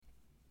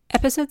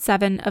Episode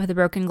 7 of the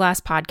Broken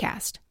Glass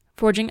Podcast,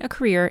 Forging a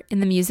Career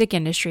in the Music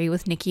Industry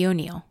with Nikki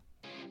O'Neill.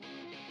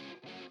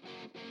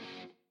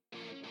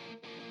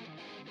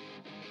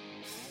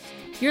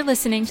 You're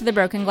listening to the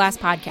Broken Glass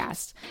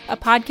Podcast, a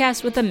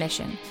podcast with a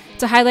mission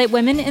to highlight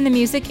women in the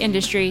music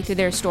industry through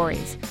their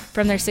stories,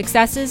 from their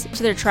successes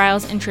to their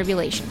trials and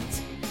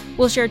tribulations.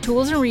 We'll share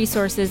tools and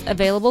resources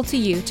available to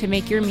you to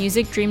make your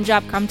music dream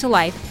job come to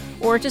life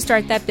or to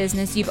start that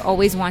business you've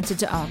always wanted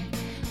to own.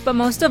 But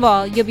most of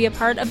all, you'll be a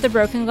part of the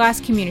Broken Glass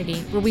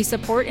community where we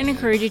support and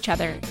encourage each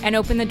other and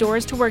open the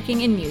doors to working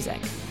in music.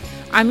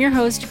 I'm your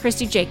host,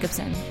 Christy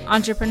Jacobson,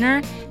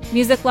 entrepreneur,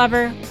 music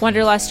lover,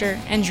 wanderluster,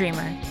 and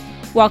dreamer.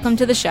 Welcome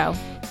to the show.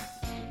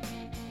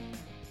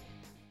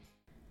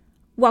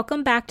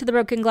 Welcome back to the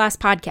Broken Glass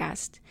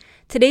Podcast.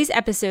 Today's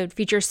episode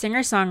features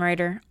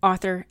singer-songwriter,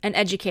 author, and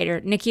educator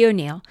Nikki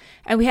O'Neill,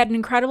 and we had an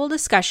incredible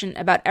discussion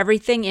about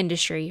everything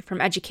industry,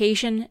 from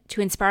education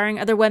to inspiring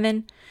other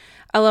women,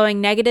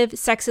 allowing negative,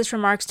 sexist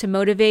remarks to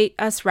motivate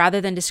us rather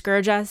than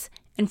discourage us,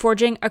 and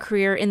forging a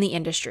career in the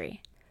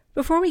industry.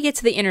 Before we get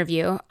to the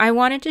interview, I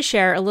wanted to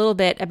share a little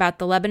bit about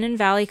the Lebanon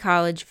Valley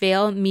College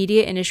Vail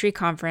Media Industry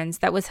Conference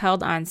that was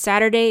held on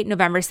Saturday,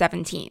 November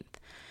 17th.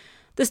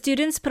 The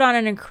students put on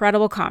an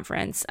incredible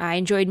conference. I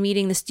enjoyed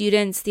meeting the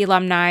students, the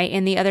alumni,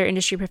 and the other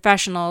industry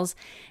professionals,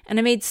 and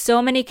I made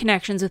so many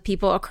connections with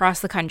people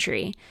across the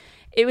country.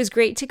 It was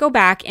great to go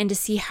back and to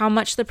see how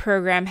much the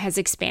program has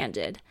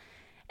expanded.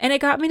 And it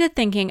got me to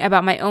thinking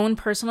about my own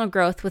personal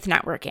growth with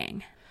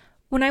networking.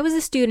 When I was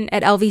a student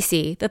at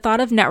LVC, the thought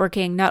of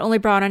networking not only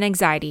brought on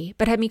anxiety,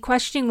 but had me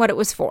questioning what it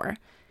was for.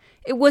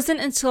 It wasn't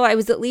until I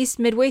was at least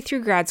midway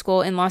through grad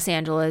school in Los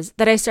Angeles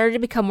that I started to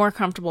become more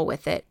comfortable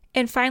with it.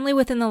 And finally,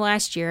 within the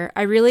last year,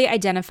 I really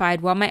identified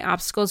what my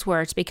obstacles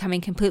were to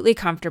becoming completely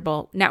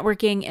comfortable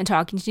networking and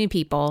talking to new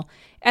people,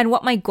 and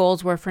what my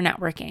goals were for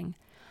networking.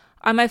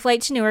 On my flight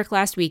to Newark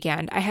last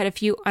weekend, I had a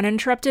few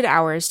uninterrupted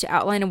hours to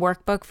outline a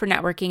workbook for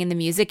networking in the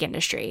music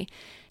industry.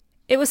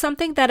 It was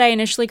something that I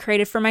initially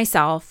created for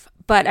myself,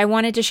 but I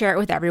wanted to share it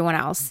with everyone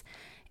else.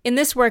 In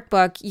this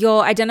workbook, you'll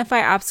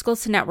identify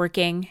obstacles to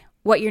networking,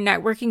 what your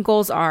networking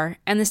goals are,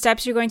 and the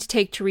steps you're going to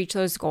take to reach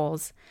those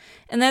goals.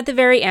 And at the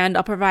very end,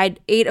 I'll provide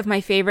 8 of my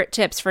favorite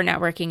tips for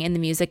networking in the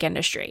music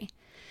industry.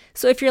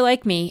 So if you're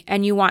like me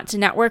and you want to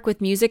network with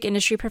music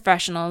industry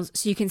professionals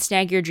so you can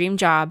snag your dream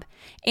job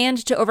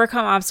and to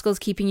overcome obstacles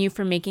keeping you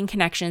from making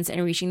connections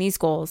and reaching these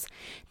goals,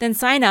 then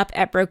sign up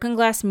at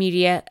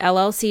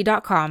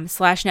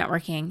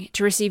brokenglassmediallc.com/networking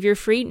to receive your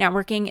free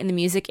networking in the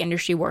music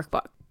industry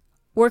workbook.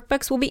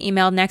 Workbooks will be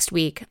emailed next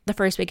week, the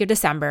first week of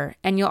December,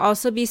 and you'll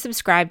also be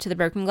subscribed to the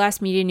Broken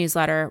Glass Media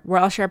newsletter, where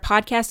I'll share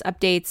podcast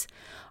updates,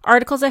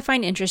 articles I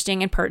find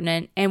interesting and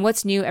pertinent, and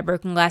what's new at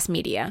Broken Glass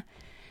Media.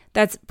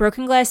 That's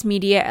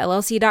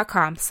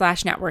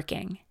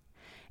brokenglassmediallc.com/networking.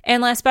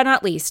 And last but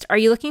not least, are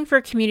you looking for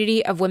a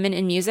community of women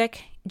in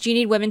music? Do you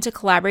need women to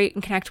collaborate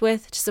and connect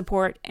with, to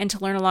support, and to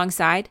learn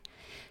alongside?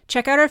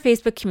 Check out our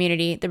Facebook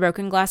community, the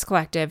Broken Glass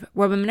Collective,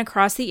 where women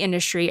across the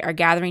industry are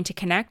gathering to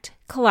connect,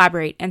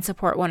 collaborate, and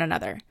support one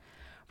another.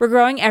 We're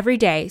growing every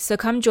day, so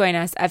come join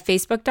us at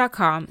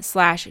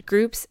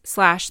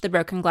facebook.com/groups/the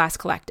Broken Glass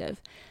Collective.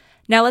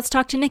 Now let's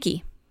talk to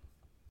Nikki.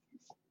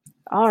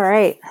 All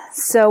right.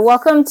 So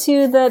welcome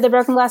to the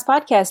Broken Glass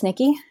Podcast,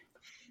 Nikki.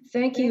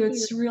 Thank you.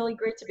 It's really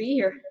great to be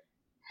here.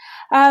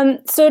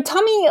 So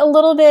tell me a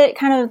little bit,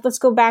 let's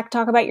go back,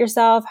 talk about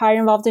yourself, how you're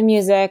involved in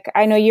music.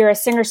 I know you're a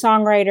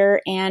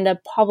singer-songwriter and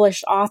a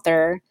published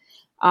author,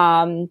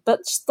 but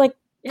just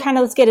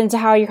let's get into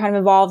how you're kind of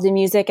involved in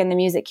music and the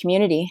music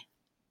community.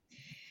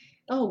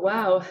 Oh,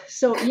 wow.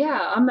 So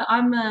yeah,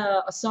 I'm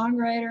a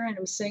songwriter and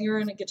I'm a singer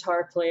and a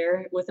guitar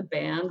player with a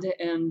band.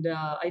 And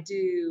I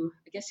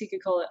guess you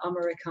could call it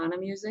Americana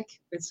music.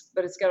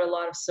 But it's got a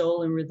lot of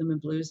soul and rhythm and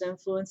blues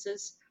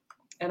influences.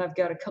 And I've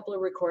got a couple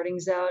of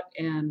recordings out,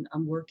 and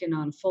I'm working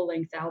on a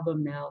full-length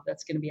album now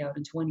that's going to be out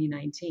in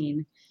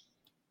 2019.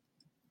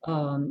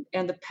 And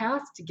the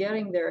path to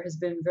getting there has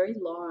been very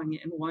long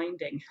and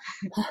winding.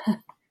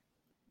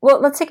 Well,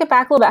 let's take it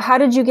back a little bit. How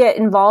did you get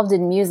involved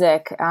in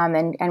music,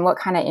 and what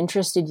kind of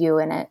interested you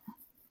in it?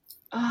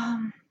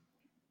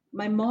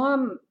 My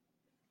mom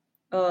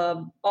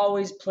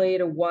always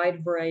played a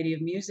wide variety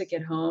of music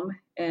at home,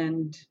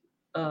 and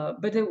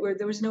but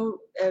there was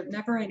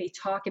never any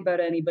talk about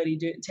anybody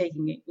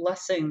taking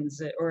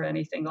lessons or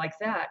anything like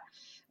that.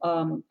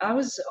 I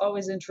was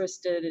always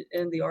interested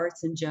in the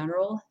arts in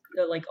general,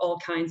 like all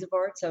kinds of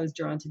arts. I was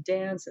drawn to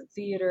dance and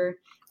theater.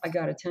 I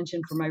got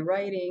attention for my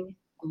writing,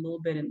 a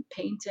little bit in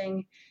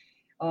painting.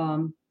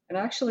 And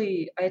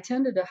actually, I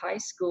attended a high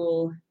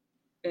school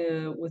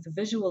with a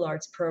visual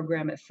arts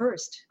program at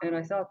first, and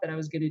I thought that I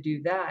was going to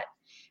do that.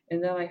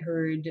 And then I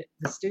heard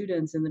the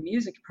students in the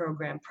music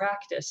program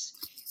practice,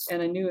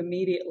 and I knew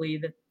immediately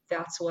that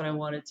that's what I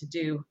wanted to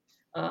do.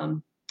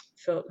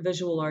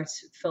 Visual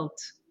arts felt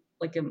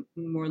like a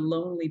more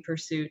lonely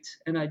pursuit,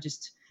 and I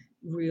just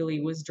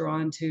really was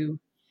drawn to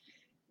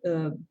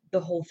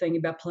the whole thing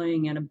about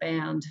playing in a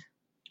band,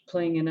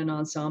 playing in an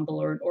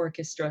ensemble or an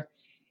orchestra.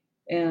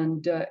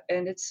 and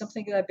it's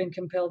something that I've been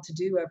compelled to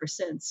do ever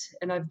since.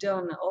 And I've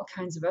done all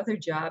kinds of other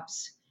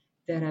jobs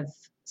that have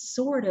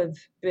sort of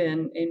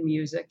been in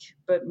music,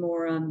 but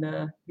more on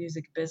the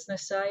music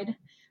business side,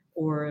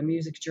 or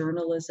music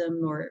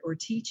journalism, or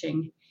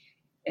teaching.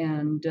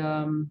 And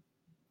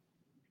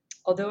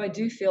although I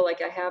do feel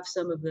like I have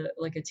some of the,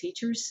 like, a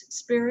teacher's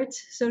spirit,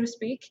 so to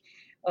speak,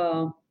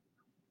 uh,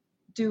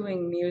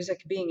 doing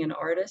music, being an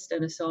artist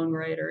and a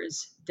songwriter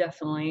is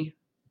definitely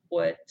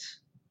what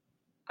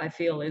I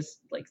feel is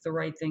like the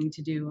right thing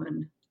to do,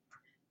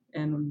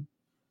 and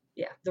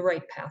yeah, the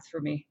right path for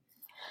me.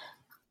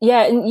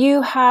 Yeah, and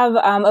you have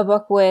a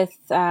book with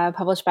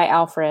published by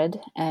Alfred,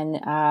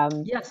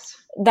 and Yes.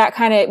 that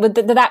kind of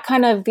did that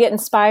kind of get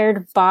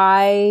inspired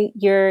by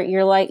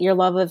your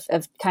love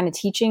of kind of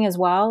teaching as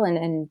well,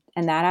 and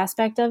that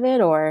aspect of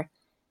it, or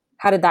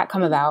how did that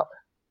come about?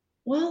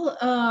 Well,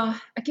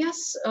 I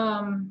guess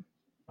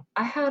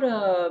I had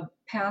a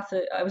path.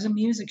 I was a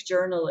music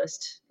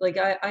journalist. Like,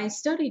 I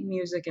studied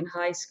music in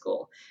high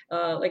school.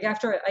 Like,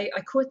 after I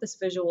quit this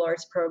visual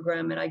arts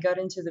program and I got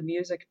into the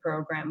music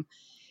program.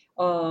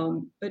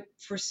 But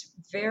for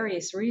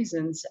various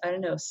reasons, I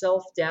don't know,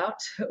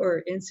 self-doubt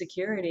or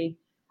insecurity,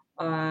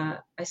 I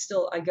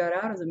got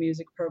out of the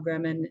music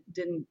program and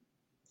didn't,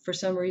 for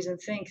some reason,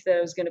 think that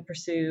I was going to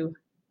pursue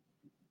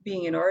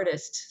being an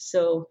artist.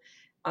 So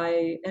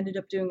I ended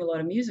up doing a lot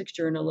of music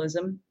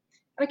journalism.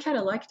 I kind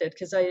of liked it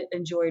because I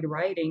enjoyed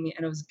writing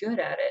and I was good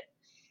at it.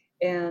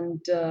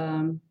 And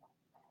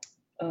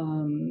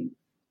um,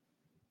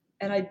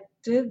 and I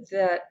did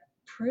that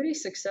pretty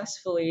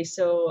successfully.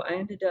 So I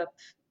ended up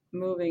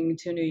moving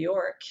to New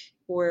York,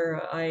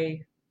 where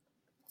I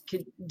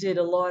did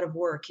a lot of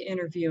work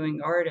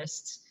interviewing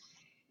artists.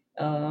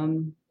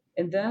 And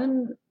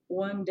then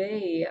one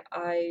day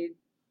I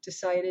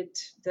decided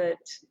that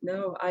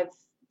no, I've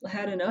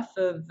had enough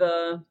of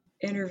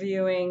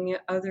interviewing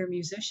other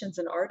musicians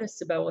and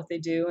artists about what they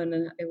do, and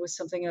it was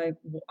something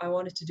I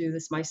wanted to do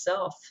this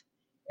myself.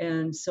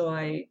 And so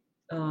I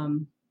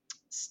um,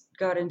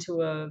 got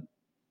into a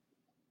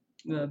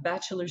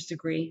bachelor's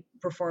degree,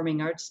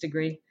 performing arts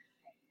degree.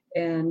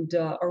 And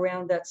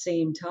around that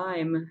same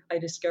time, I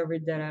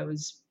discovered that I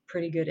was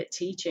pretty good at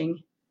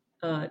teaching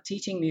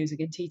music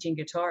and teaching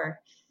guitar.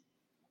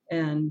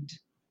 And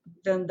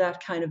then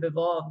that kind of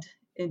evolved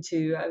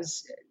into, I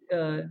was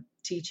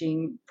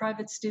teaching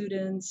private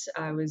students.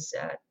 I was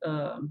at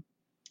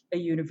a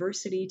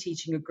university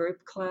teaching a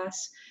group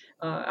class,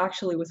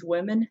 actually with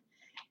women.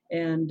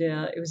 And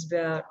it was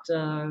about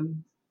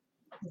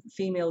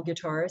female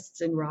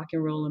guitarists in rock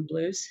and roll and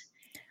blues.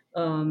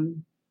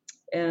 Um,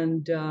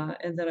 and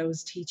then I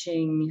was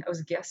teaching. I was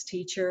a guest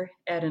teacher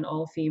at an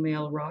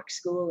all-female rock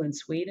school in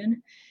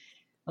Sweden,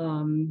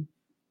 um,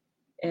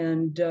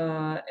 and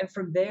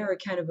from there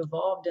it kind of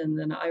evolved, and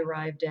then I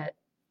arrived at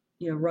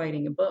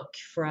writing a book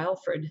for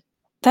Alfred.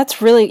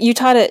 That's really, you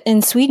taught it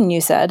in Sweden,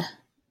 you said.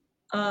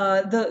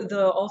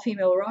 The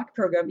all-female rock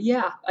program.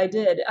 Yeah, I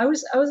did. I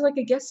was like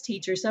a guest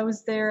teacher, so I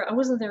was there. I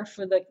wasn't there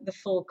for the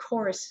full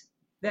course.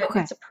 That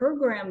Okay. it's a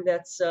program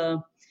that's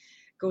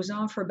goes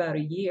on for about a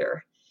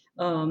year.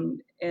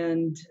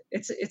 And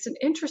it's an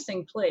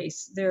interesting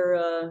place.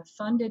 They're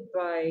funded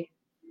by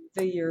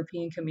the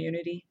European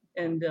Community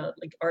and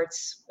like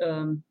arts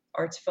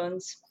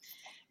funds.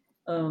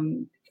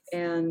 Um,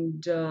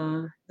 and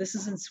This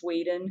is in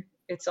Sweden.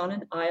 It's on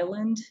an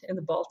island in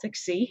the Baltic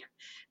Sea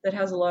that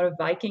has a lot of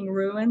Viking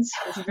ruins.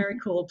 It's a very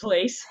cool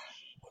place.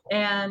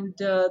 And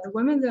the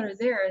women that are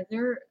there,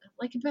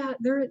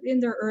 they're in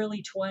their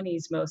early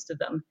 20s, most of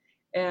them,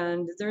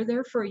 and they're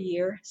there for a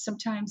year.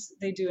 Sometimes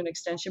they do an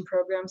extension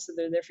program, so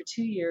they're there for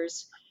 2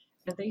 years,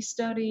 and they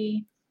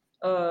study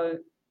uh,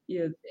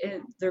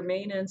 their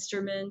main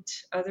instrument,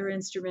 other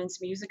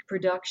instruments, music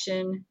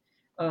production.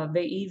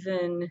 They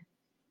even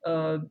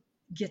uh,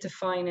 get to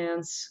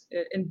finance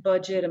and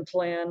budget and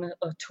plan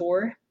a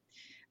tour,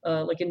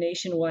 like a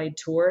nationwide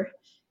tour.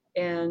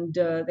 And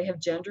they have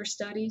gender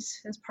studies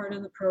as part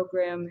of the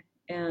program.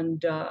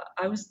 And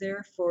I was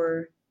there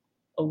for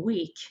a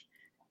week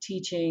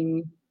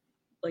teaching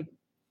like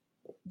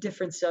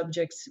different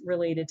subjects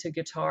related to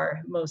guitar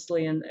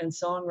mostly, and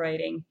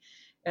songwriting.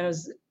 And I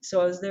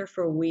was there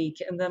for a week,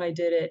 and then I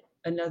did it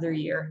another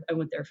year. I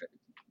went there for,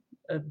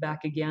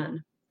 back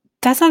again.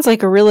 That sounds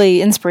like a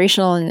really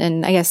inspirational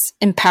and I guess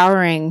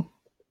empowering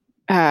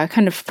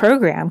kind of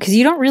program, because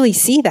you don't really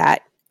see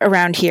that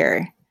around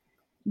here.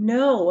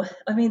 No,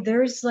 I mean,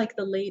 there's like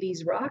the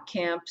ladies' rock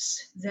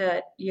camps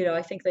that,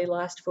 I think they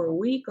last for a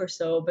week or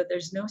so, but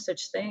there's no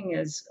such thing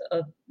as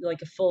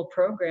like a full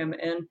program.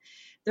 And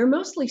they're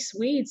mostly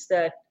Swedes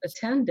that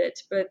attend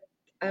it. But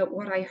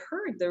what I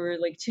heard, there were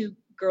like two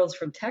girls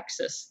from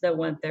Texas that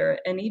went there,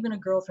 and even a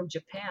girl from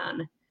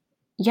Japan.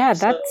 Yeah,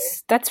 So,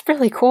 that's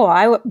really cool.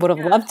 I would have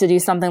yeah. loved to do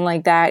something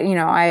like that.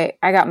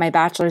 I got my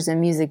bachelor's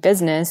in music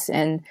business,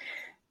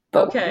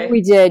 but Okay.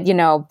 we did,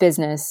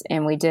 business,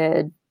 and we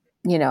did,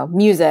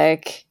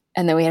 music,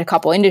 and then we had a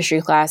couple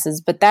industry classes,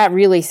 but that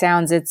really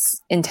sounds,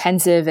 it's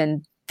intensive,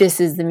 and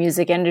this is the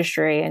music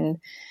industry, and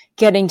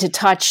getting to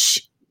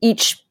touch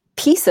each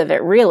piece of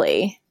it,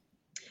 really.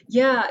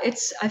 Yeah,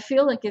 I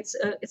feel like it's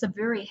a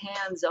very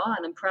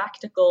hands-on and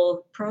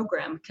practical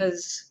program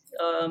because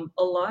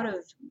a lot of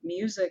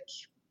music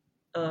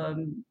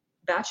um,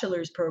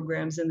 bachelor's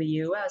programs in the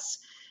U.S.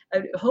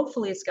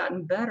 Hopefully, it's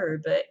gotten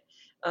better, but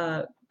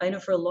I know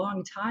for a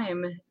long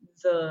time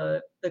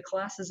the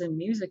classes in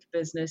music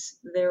business,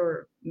 they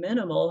were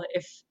minimal,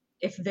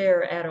 if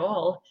they're at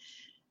all.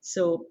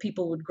 So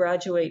people would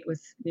graduate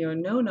with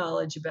no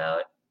knowledge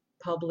about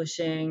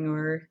publishing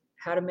or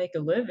how to make a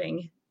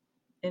living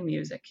in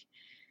music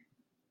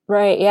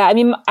Right. Yeah. I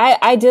mean,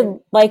 I did and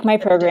like my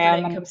the different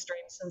program. income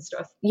streams and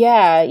stuff.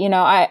 Yeah,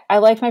 I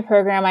liked my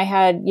program. I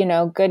had,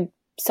 good,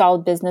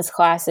 solid business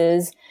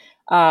classes.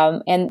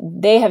 And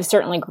they have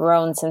certainly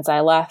grown since I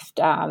left.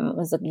 It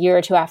was a year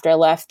or two after I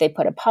left, they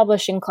put a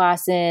publishing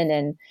class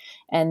in,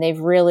 and they've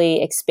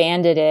really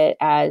expanded it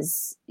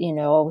as,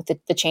 with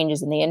the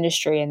changes in the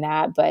industry and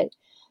that. But,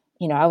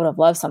 I would have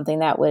loved something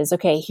that was,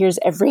 okay, here's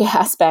every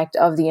aspect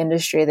of the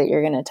industry that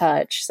you're going to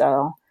touch.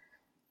 So,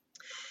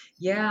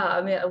 Yeah,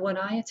 I mean, when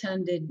I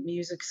attended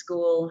music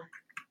school,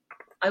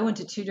 I went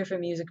to two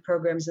different music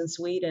programs in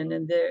Sweden,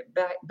 and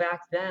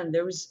back then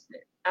there was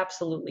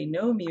absolutely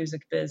no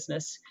music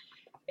business.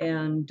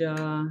 And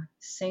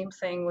same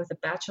thing with a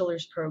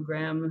bachelor's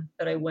program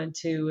that I went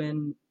to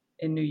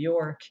in New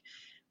York.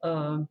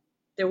 Um,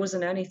 there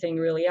wasn't anything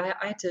really. I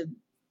had to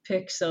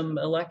pick some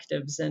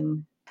electives,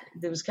 and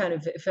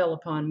it fell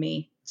upon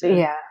me to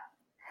yeah.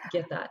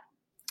 get that.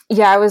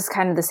 Yeah, I was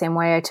kind of the same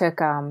way. I took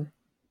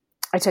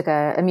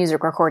a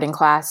music recording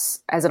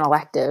class as an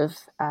elective,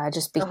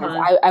 just because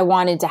Uh-huh. I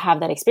wanted to have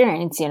that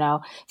experience.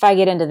 If I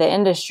get into the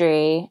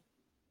industry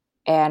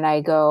and I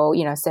go,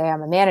 say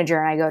I'm a manager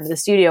and I go to the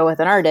studio with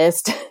an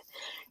artist,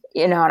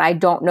 and I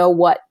don't know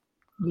what,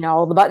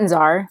 all the buttons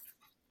are.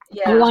 I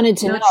Yeah. wanted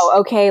to No, know, it's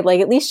okay,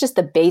 like at least just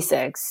the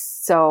basics.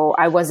 So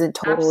I wasn't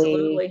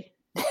totally,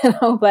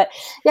 absolutely. but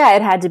yeah,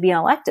 it had to be an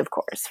elective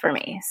course for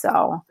me.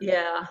 So,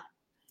 Yeah.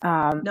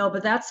 um, No,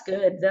 but that's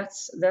good.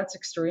 That's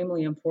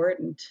extremely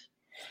important.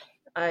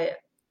 I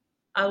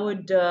I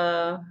would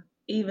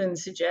even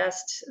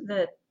suggest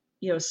that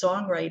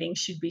songwriting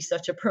should be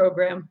such a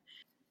program.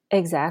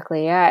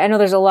 exactly. Yeah. I know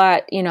there's a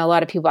lot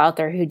of people out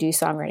there who do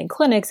songwriting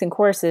clinics and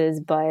courses,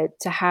 but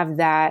to have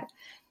that,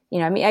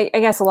 I mean, I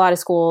guess a lot of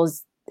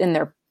schools in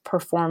their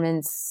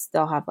performance,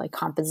 they'll have like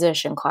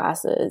composition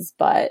classes,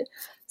 but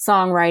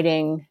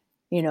songwriting,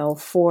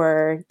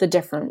 for the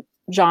different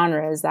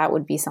genres, that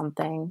would be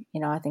something,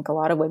 I think a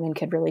lot of women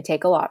could really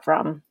take a lot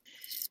from.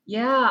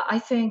 Yeah, I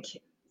think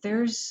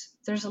there's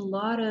a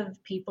lot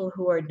of people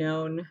who are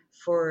known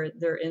for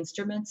their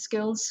instrument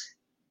skills.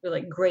 They're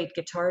like great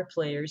guitar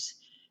players,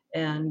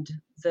 and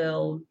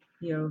they'll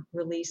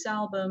release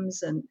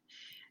albums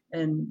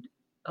and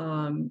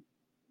um,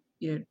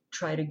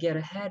 try to get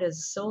ahead as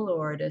a solo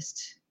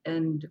artist.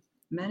 And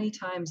many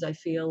times I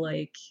feel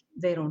like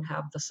they don't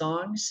have the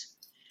songs.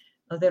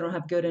 They don't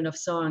have good enough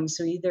songs.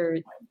 So either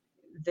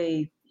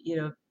they,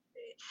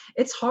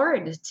 it's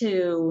hard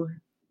to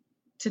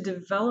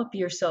develop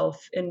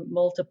yourself in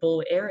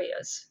multiple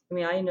areas. I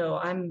mean, I know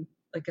I'm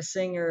like a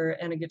singer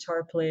and a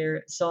guitar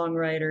player,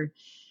 songwriter,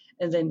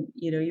 and then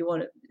you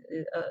want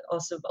to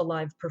also a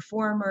live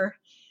performer,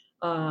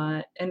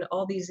 and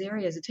all these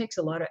areas. It takes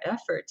a lot of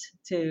effort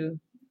to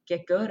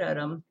get good at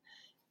them.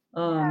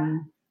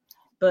 Um,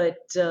 but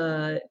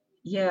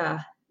yeah,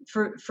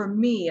 for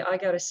me, I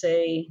gotta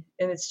say,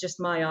 and it's just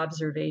my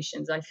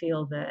observations. I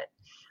feel that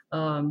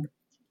um,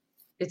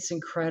 it's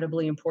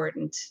incredibly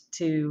important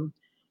to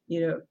you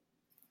know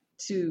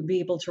to be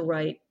able to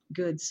write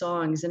good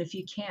songs. And if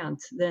you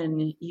can't,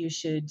 then you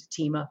should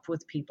team up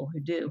with people who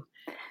do.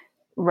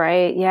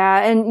 Right.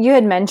 Yeah. And you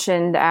had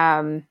mentioned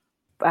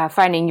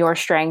finding your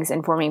strengths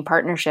and forming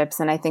partnerships.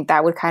 And I think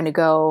that would kind of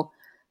go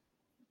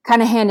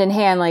kind of hand in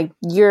hand. Like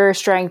your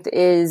strength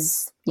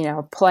is,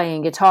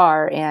 playing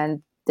guitar,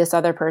 and this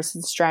other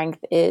person's strength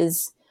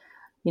is,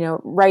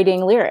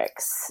 writing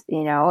lyrics,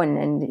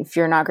 and if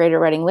you're not great at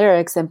writing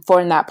lyrics, then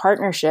form that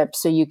partnership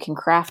so you can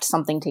craft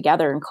something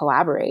together and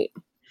collaborate.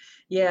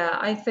 Yeah,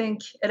 I think,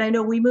 and I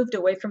know we moved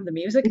away from the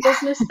music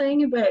business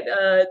thing, but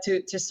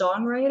to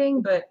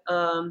songwriting, but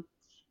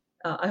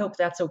I hope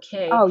that's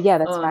okay. Oh, yeah,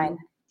 that's fine. Um,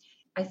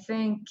 I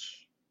think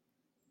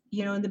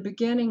in the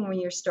beginning when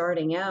you're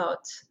starting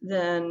out,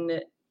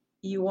 then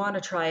you want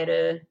to try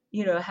to,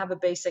 have a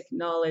basic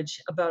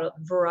knowledge about a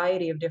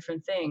variety of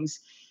different things.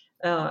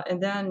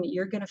 And then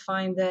you're going to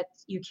find that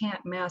you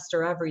can't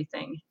master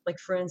everything. Like,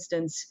 for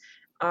instance,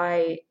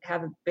 I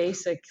have a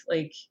basic,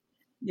 like,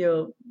 you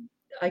know,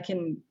 I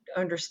can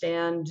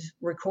understand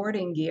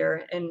recording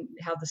gear and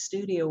how the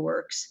studio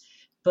works,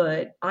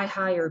 but I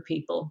hire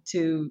people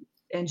to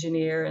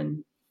engineer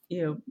and,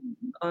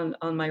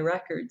 on my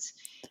records.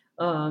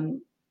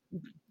 Um,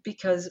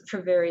 because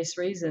for various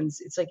reasons,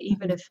 it's like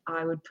even Mhm. if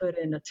I would put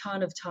in a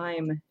ton of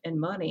time and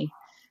money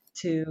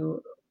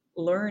to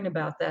learn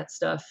about that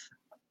stuff,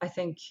 I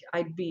think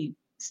I'd be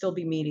still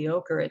be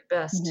mediocre at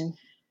best. Mhm.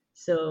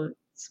 So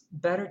it's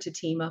better to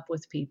team up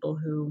with people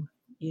who,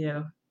 you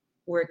know,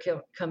 where it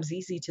comes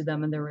easy to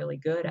them and they're really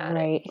good at it.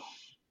 Right.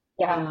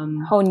 Yeah.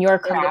 Um, Hone your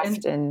and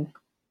craft and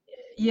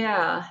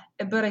yeah,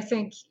 but I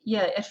think,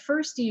 yeah, at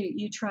first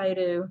you try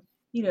to,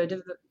 you know,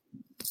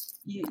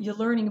 you're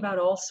learning about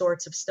all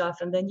sorts of stuff,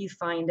 and then you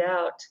find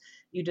out,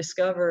 you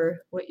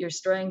discover what your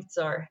strengths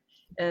are,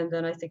 and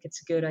then I think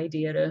it's a good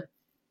idea to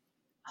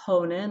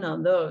hone in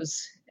on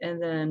those,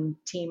 and then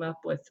team up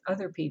with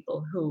other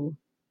people who,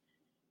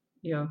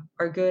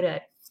 are good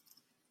at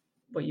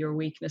what your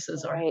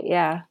weaknesses are. right.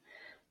 Yeah.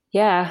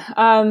 Yeah.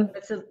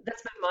 That's been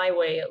my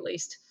way, at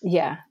least.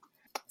 Yeah.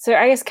 So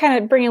I guess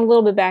kind of bringing a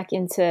little bit back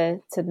into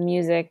the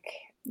music,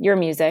 your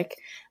music.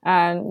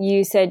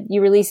 You said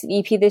you released an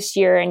EP this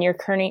year, and you're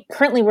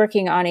currently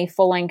working on a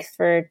full length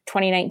for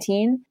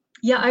 2019.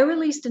 Yeah, I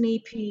released an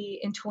EP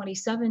in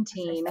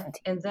 2017, 2017.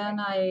 and then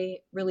I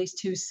released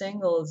 2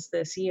 singles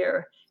this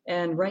year.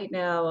 And right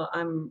now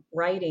I'm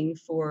writing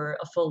for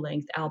a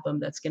full-length album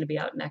that's going to be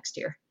out next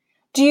year.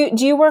 Do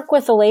you work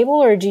with a label,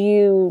 or do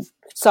you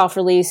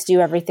self-release, do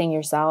everything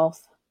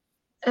yourself?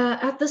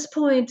 At this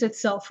point,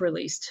 it's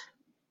self-released.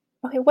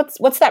 Okay,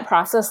 what's that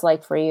process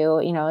like for you?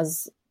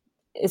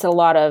 Is a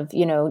lot of,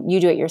 you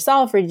do it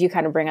yourself, or do you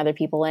kind of bring other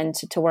people in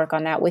to work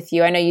on that with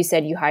you? I know you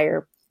said you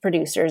hire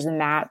producers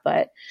and that,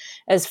 but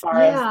as far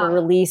as the Yeah.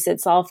 release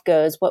itself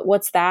goes,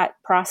 what's that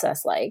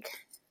process like?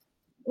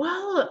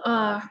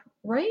 Well,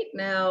 right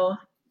now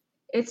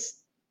it's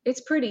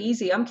pretty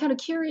easy. I'm kind of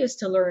curious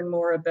to learn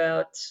more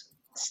about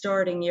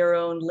starting your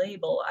own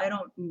label. I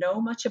don't know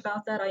much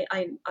about that.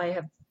 I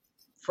have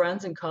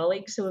friends and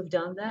colleagues who have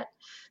done that,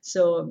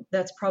 so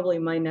that's probably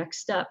my next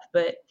step.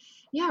 But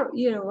yeah,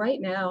 right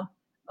now,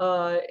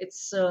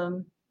 it's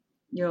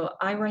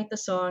I write the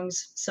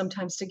songs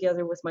sometimes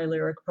together with my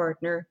lyric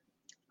partner.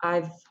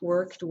 I've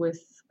worked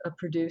with a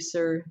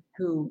producer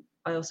who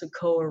I also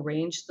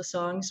co-arranged the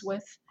songs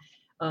with,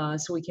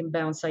 so we can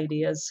bounce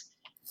ideas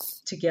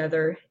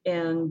together.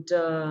 And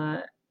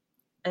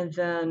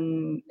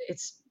then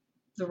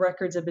the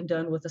records have been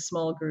done with a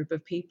small group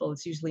of people.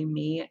 It's usually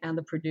me and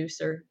the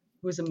producer,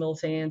 who's a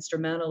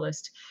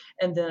multi-instrumentalist,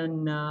 and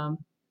then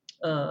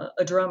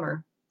a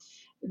drummer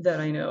that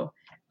I know.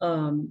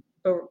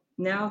 But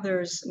now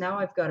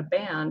I've got a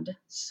band,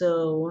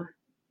 so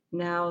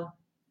now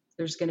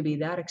there's going to be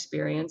that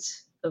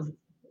experience of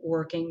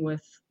working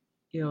with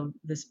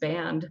this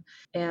band.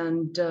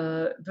 And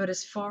but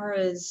as far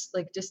as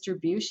like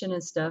distribution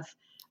and stuff,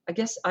 I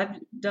guess I've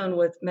done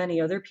what many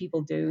other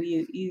people do.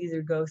 You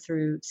either go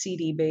through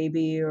CD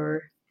Baby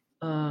or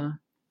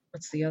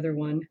what's the other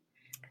one?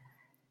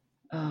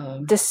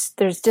 There's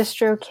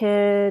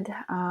DistroKid.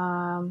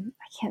 I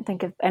can't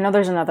think of. I know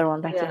there's another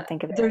one, but I Yeah, can't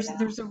think of it right there's now.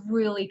 there's a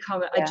really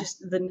common. I Yeah.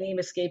 just the name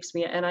escapes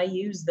me, and I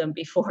used them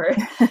before.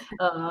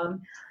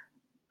 um,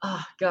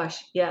 oh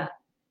gosh, yeah,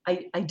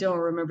 I don't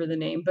remember the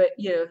name, but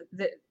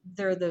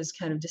there are those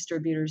kind of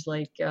distributors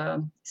like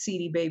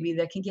CD Baby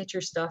that can get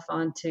your stuff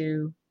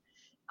onto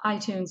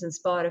iTunes and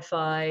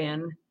Spotify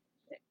and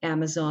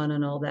Amazon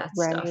and all that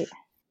stuff. Right.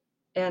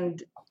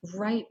 And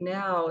right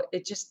now,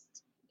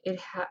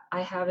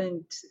 I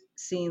haven't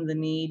seen the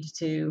need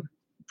to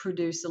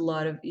produce a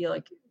lot of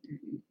like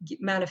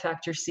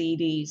manufacture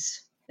CDs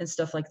and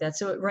stuff like that.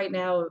 So right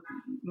now,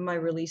 my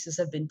releases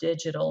have been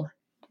digital,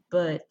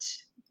 but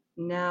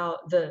now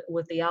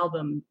with the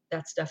album,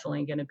 that's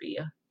definitely going to be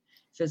a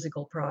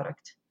physical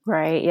product.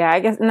 Right. Yeah. I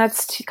guess, and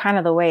that's kind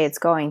of the way it's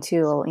going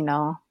too.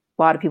 A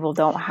lot of people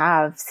don't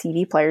have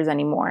CD players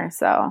anymore,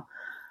 so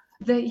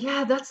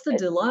That's the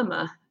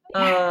dilemma.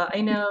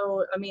 I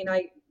know. I mean,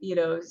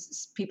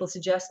 people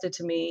suggested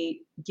to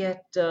me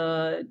get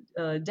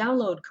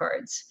download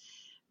cards,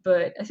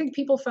 but I think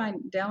people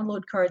find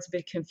download cards a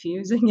bit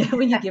confusing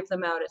when you give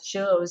them out at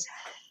shows.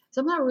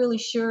 So I'm not really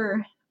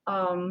sure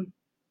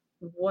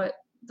what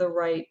the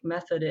right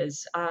method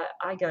is.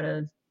 I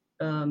gotta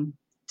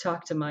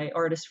talk to my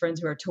artist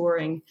friends who are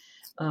touring.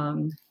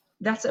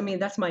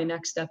 That's my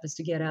next step, is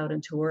to get out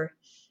and tour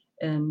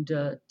and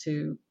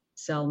to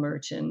sell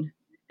merch and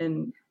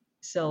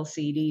sell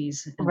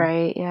CDs and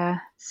right. Yeah.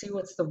 see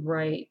what's the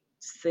right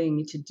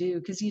thing to do,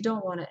 because you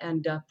don't want to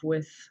end up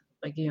with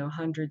like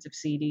hundreds of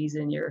CDs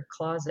in your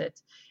closet.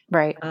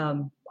 Right.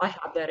 I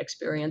have that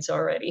experience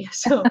already.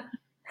 So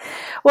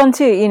Well, and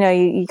too,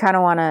 you kind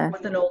of want to,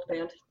 with an old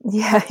band.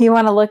 yeah, you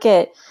want to look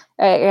at,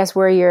 I guess,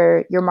 where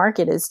your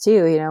market is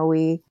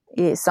too.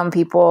 Some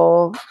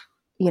people,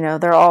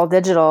 they're all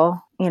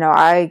digital.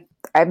 I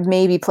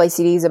maybe play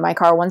CDs in my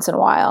car once in a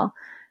while,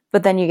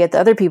 but then you get the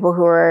other people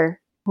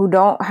who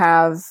don't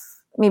have,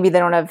 maybe they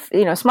don't have,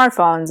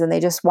 smartphones, and they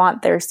just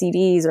want their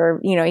CDs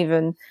or,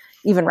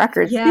 even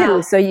records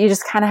too. So you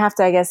just kind of have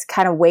to, I guess,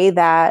 kind of weigh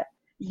that.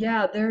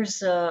 Yeah,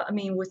 there's,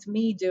 with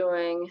me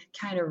doing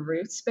kind of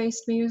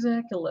roots-based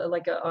music,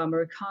 like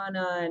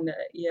Americana, and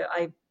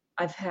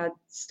I've had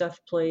stuff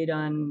played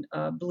on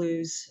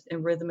blues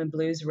and rhythm and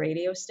blues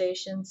radio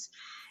stations,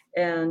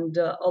 and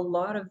a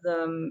lot of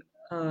them,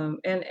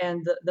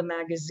 and the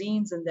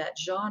magazines in that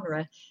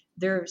genre,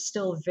 they're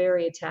still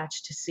very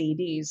attached to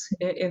CDs.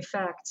 In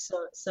fact,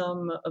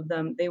 some of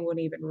them, they won't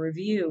even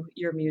review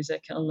your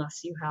music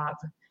unless you have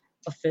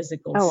a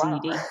physical Oh,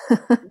 CD.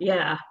 wow.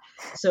 Yeah.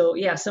 So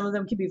yeah, some of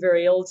them can be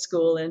very old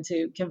school, and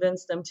to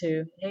convince them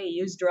to, hey,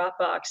 use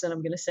Dropbox and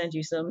I'm going to send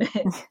you some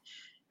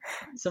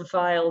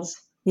files.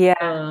 Yeah.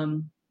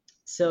 Um,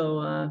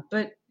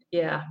 but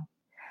yeah,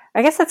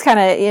 I guess that's kind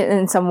of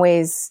in some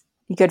ways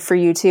good for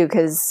you too,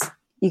 because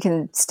you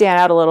can stand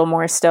out a little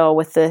more still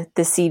with the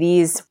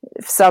CDs.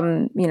 If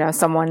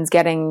someone's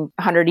getting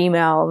 100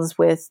 emails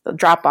with a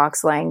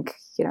Dropbox link,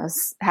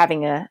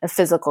 having a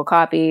physical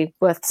copy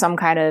with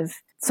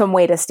some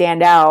way to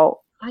stand out.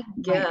 I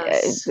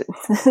guess.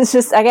 It's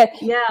just, I get,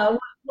 Yeah,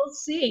 we'll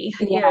see.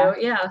 yeah.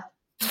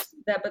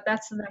 Yeah, but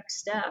that's the next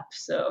step.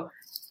 So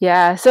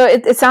Yeah. So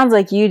it sounds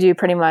like you do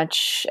pretty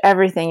much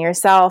everything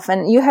yourself.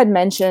 And you had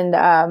mentioned,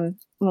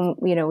 when,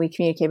 we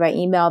communicate by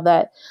email,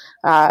 that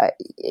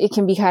it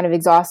can be kind of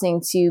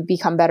exhausting to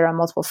become better on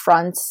multiple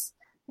fronts.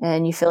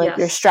 And you feel like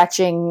you're yes,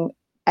 stretching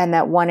and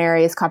that one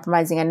area is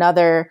compromising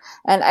another.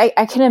 And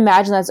I can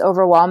imagine that's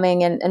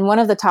overwhelming. And one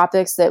of the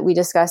topics that we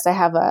discussed, I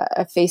have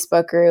a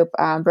Facebook group,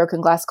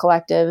 Broken Glass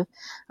Collective,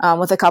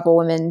 with a couple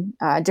women,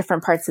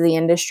 different parts of the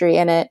industry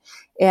in it.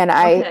 And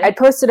I okay.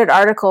 posted an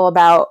article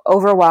about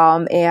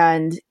overwhelm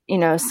and,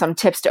 some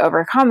tips to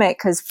overcome it.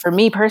 Cause for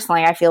me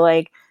personally, I feel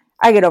like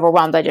I get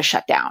overwhelmed, I just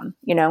shut down,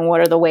 and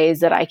what are the ways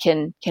that I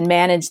can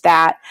manage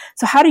that?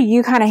 So how do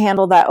you kind of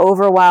handle that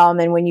overwhelm?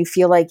 And when you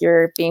feel like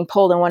you're being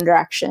pulled in one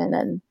direction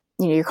and,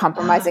 you're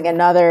compromising Oh,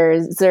 another,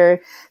 is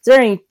there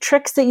any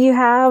tricks that you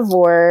have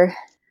or?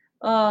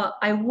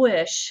 I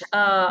wish.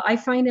 I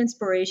find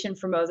inspiration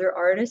from other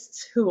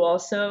artists who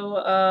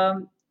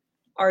also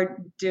are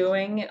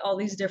doing all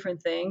these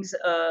different things.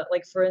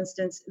 Like for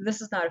instance,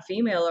 this is not a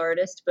female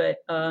artist, but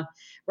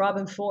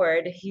Robin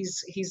Ford.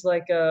 He's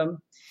like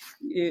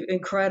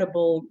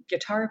incredible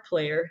guitar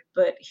player,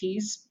 but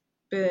he's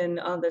been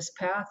on this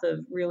path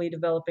of really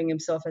developing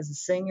himself as a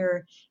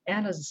singer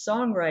and as a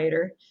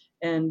songwriter,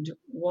 and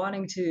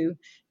wanting to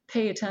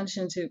pay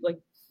attention to like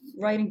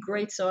writing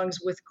great songs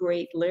with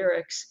great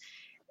lyrics.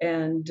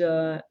 And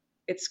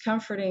it's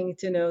comforting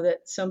to know that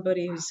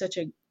somebody who's such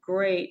a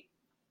great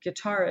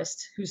guitarist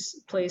who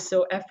plays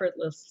so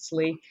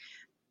effortlessly,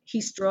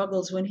 he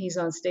struggles when he's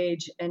on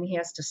stage and he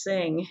has to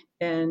sing,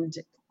 and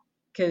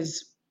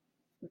because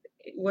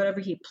whatever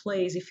he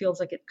plays, he feels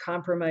like it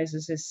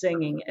compromises his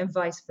singing, and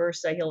vice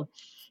versa. He'll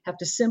have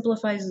to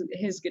simplify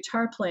his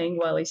guitar playing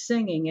while he's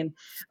singing,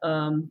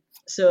 and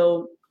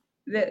so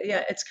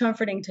yeah, it's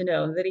comforting to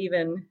know that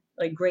even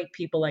like great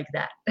people like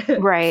that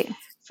Right.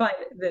 find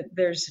that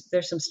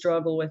there's some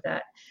struggle with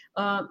that.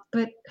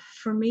 But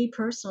for me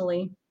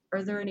personally,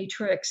 are there any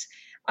tricks?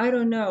 I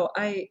don't know.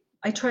 I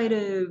try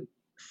to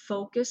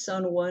focus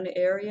on one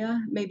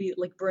area, maybe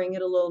like bring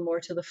it a little more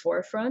to the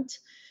forefront.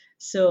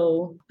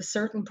 So a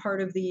certain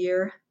part of the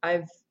year,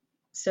 I've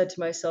said to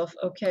myself,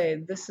 okay,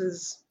 this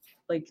is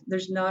like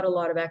there's not a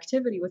lot of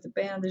activity with the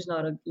band. There's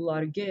not a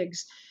lot of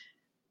gigs.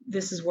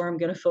 This is where I'm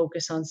going to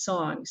focus on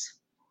songs.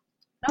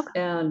 Okay.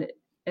 And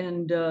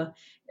and uh,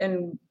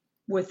 and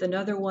with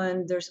another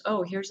one,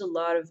 here's a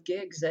lot of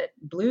gigs at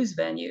blues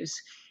venues,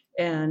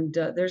 and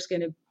there's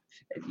going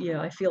to,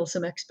 I feel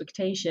some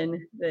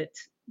expectation that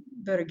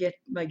better get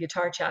my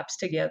guitar chops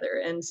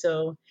together, and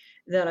so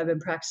then I've been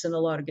practicing a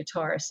lot of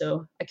guitar,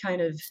 so I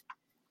kind of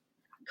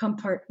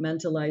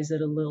compartmentalize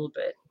it a little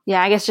bit.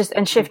 Yeah, I guess just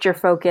and shift your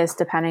focus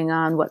depending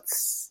on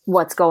what's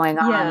going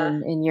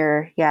on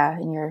Yeah,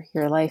 in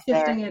your life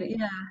there. shifting it,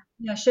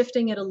 yeah,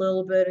 shifting it a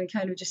little bit, and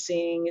kind of just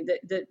seeing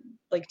that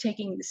like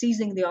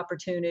seizing the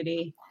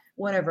opportunity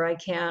whenever I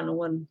can,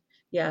 when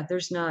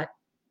there's not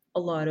a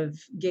lot of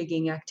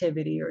gigging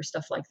activity or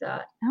stuff like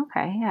that.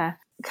 Okay, yeah.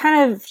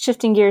 Kind of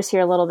shifting gears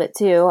here a little bit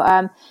too.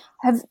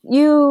 Have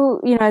you,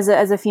 as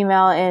a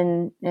female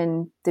in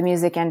the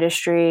music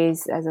industry,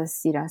 as a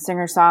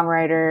singer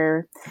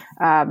songwriter,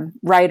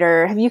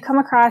 writer, have you come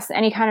across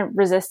any kind of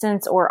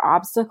resistance or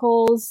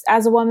obstacles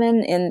as a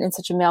woman in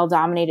such a male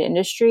dominated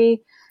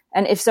industry?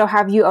 And if so,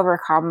 have you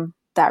overcome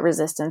that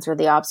resistance or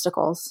the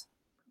obstacles?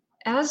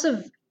 As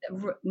of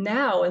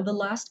now, in the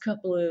last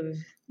couple of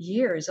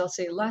years, I'll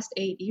say last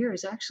 8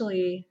 years,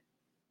 actually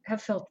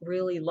have felt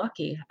really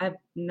lucky. I've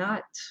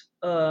not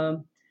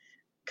um,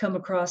 come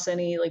across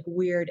any like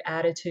weird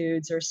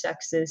attitudes or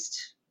sexist,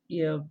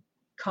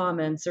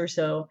 comments or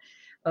so,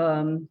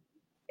 um,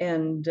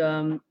 and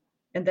um,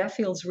 and that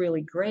feels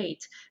really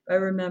great. I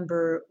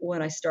remember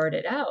when I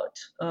started out,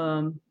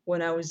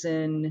 when I was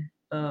in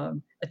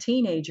a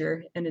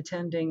teenager and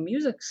attending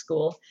music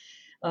school.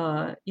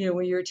 When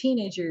you're a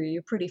teenager,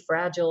 you're pretty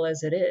fragile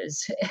as it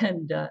is,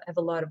 and have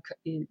a lot of,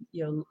 a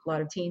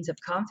lot of teens have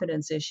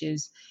confidence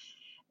issues.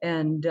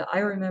 And I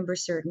remember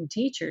certain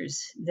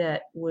teachers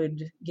that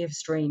would give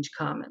strange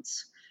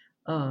comments.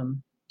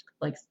 Um,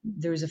 like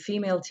there was a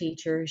female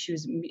teacher, she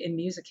was in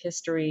music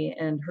history,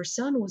 and her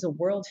son was a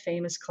world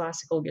famous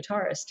classical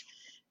guitarist.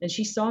 And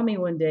she saw me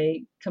one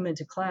day come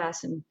into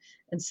class and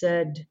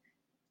said,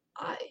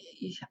 I,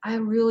 I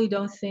really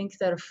don't think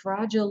that a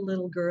fragile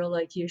little girl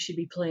like you should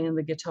be playing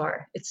the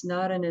guitar. It's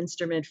not an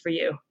instrument for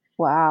you.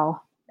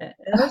 Wow. And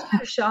that was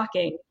kind of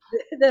shocking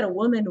that a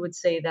woman would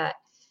say that.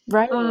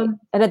 Right. Um,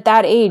 And at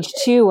that age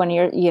too, when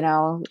you're,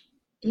 yeah,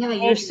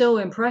 you're so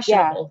yeah,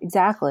 impressionable.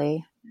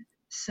 exactly.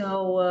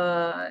 So,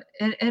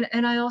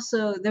 and I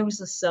also, there was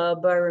a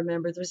sub, I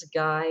remember there was a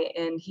guy,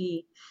 and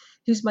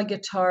he's my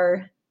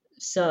guitar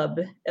sub.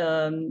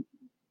 Um,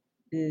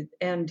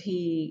 and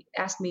he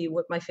asked me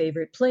what my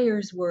favorite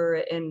players were,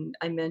 and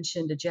I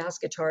mentioned a jazz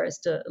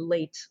guitarist,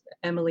 late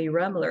Emily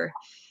Remler.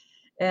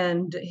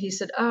 And he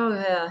said, "Oh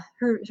yeah,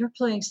 her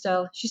playing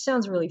style, she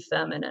sounds really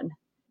feminine."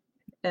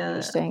 Uh,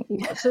 Interesting.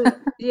 so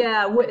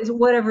yeah,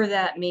 whatever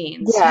that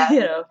means,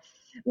 Yeah.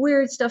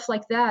 weird stuff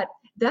like that.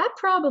 That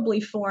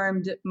probably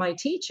formed my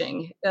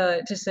teaching,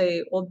 to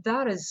say, well,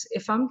 that is,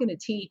 if I'm going to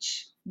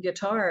teach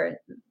guitar,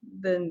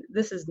 then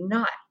this is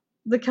not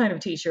the kind of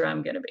teacher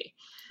I'm going to be.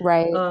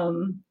 Right.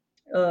 Um,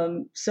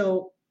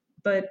 so,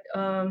 but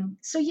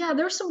so yeah,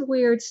 there's some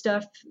weird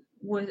stuff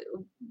with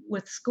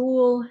with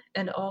school,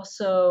 and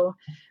also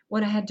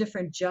when I had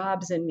different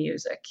jobs in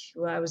music.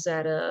 When I was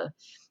at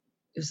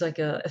it was like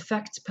a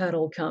effects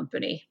pedal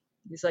company.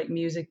 It's like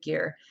music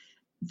gear.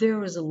 There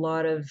was a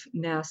lot of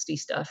nasty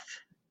stuff,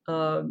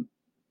 a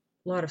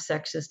lot of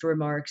sexist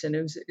remarks, and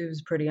it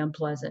was pretty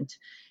unpleasant.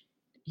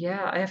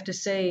 Yeah, I have to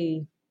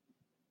say,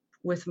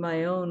 with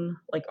my own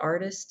like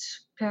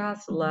artist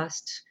path, the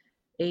last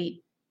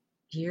 8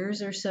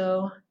 years or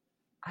so,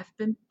 I've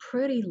been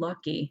pretty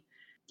lucky.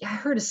 Yeah, I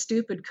heard a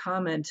stupid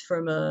comment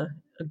from a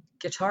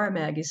guitar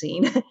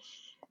magazine.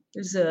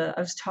 I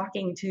was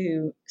talking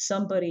to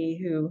somebody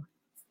who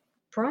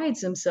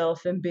prides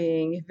himself in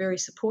being very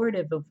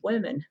supportive of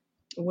women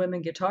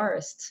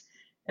guitarists,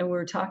 and we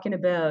were talking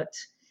about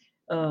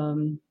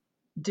um,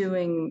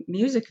 doing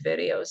music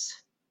videos.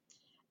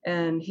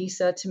 And he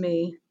said to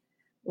me,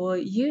 "Well,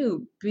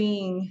 you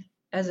being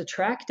as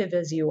attractive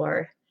as you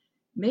are,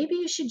 maybe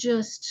it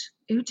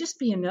would just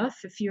be enough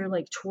if you're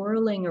like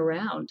twirling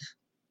around,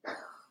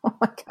 Oh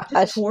my just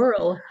gosh.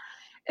 twirl."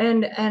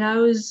 And I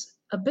was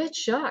a bit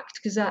shocked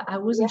because I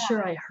wasn't Yeah.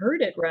 sure I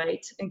heard it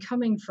right. And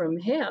coming from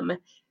him,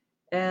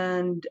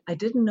 and I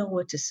didn't know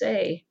what to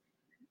say.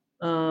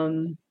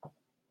 Um,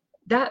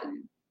 that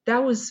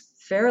that was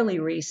fairly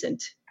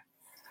recent,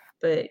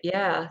 but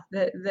yeah,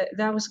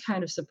 that was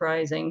kind of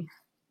surprising.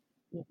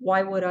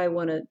 Why would I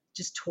want to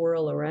just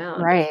twirl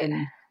around? Right.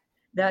 And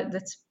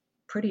that's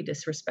pretty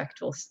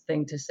disrespectful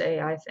thing to say,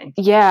 I think.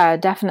 Yeah,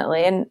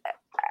 definitely. And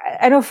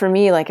I know for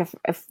me, like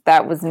if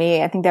that was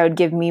me, I think that would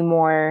give me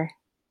more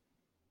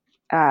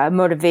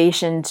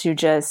motivation to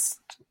just,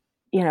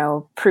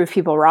 prove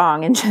people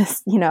wrong and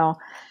just,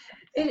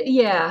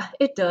 Yeah,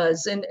 it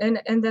does,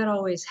 and that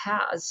always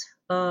has.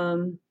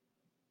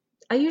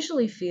 I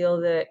usually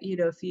feel that,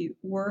 if you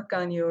work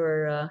on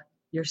your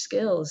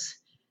skills,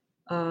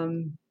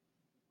 um,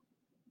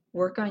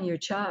 work on your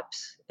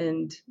chops,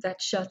 and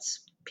that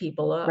shuts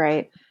people up.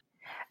 right.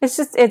 It's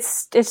just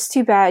it's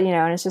too bad,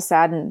 and it's just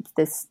sad in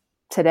this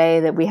today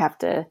that we have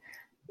to,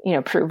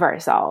 prove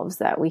ourselves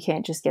that we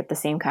can't just get the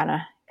same kind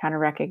of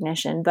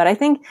recognition. But I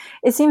think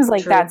it seems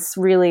like True. that's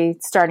really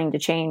starting to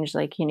change.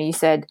 Like, you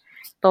said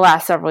the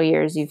last several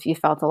years you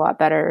felt a lot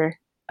better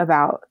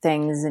about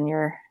things in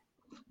your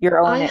I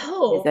own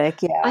hope. music.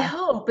 I Yeah.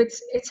 hope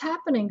it's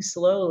happening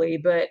slowly,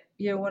 but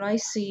when I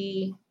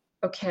see,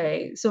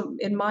 okay, so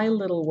in my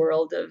little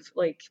world of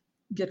like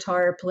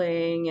guitar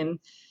playing and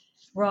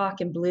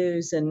rock and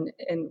blues and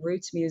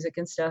roots music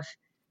and stuff,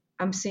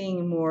 I'm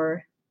seeing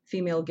more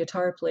female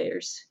guitar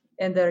players,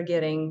 and they're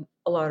getting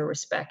a lot of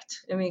respect.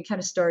 I mean, it kind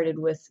of started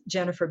with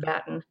Jennifer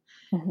Batten.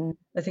 Hmm.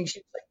 I think she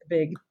was like the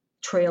big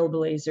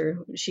trailblazer.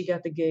 She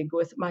got the gig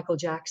with Michael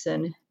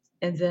Jackson,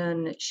 and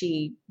then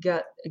she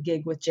got a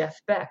gig with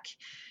Jeff Beck.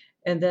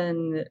 And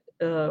then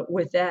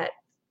with that,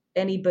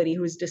 anybody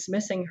who was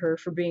dismissing her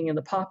for being in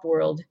the pop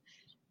world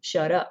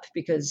shut up,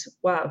 because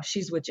wow,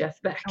 she's with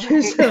Jeff Beck.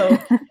 Right. So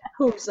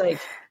who's like,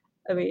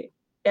 I mean,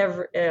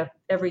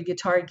 every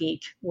guitar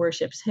geek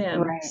worships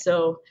him. Right.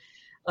 So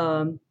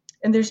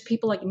and there's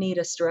people like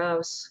Nita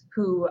Strauss,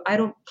 who I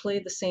don't play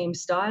the same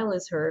style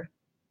as her.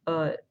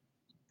 Uh,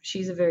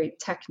 she's a very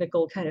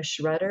technical kind of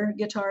shredder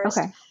guitarist,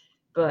 Okay.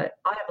 but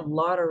I have a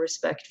lot of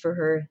respect for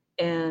her,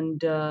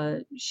 and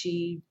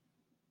she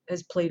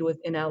has played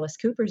in Alice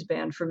Cooper's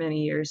band for many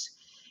years,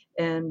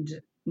 and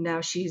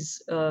now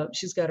she's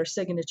got her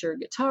signature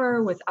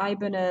guitar with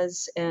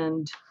Ibanez,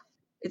 and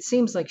it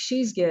seems like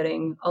she's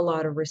getting a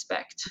lot of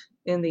respect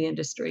in the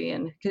industry,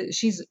 and 'cause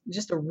she's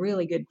just a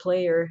really good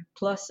player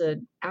plus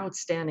an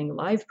outstanding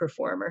live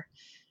performer.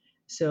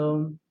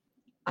 So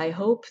I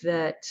hope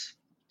that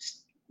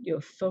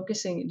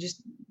focusing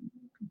just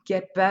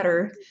get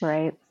better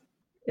Right.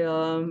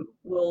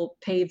 will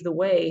pave the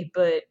way.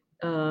 But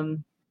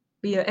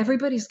yeah,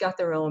 everybody's got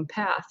their own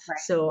path,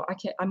 so I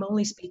can't. I'm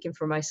only speaking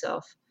for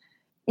myself.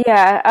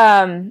 Yeah.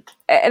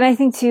 And I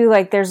think too,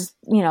 like there's,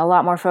 a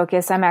lot more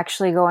focus. I'm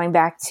actually going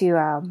back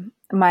to,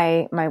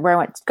 my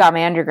where got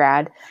my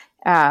undergrad.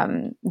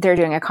 They're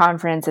doing a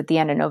conference at the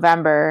end of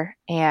November,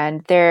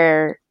 and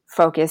their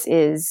focus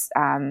is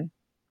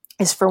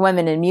for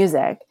women in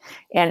music,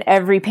 and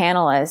every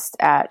panelist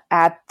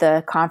at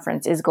the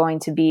conference is going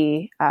to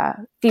be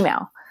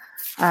female.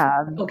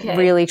 Okay.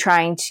 really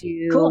trying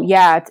to, Cool.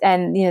 yeah.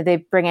 And, they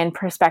bring in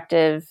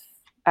prospective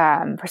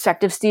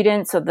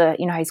students. So the,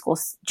 high school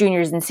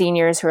juniors and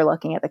seniors who are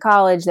looking at the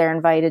college, they're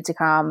invited to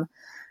come.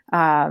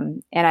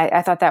 And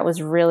I thought that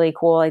was really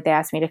cool. Like they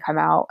asked me to come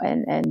out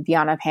and be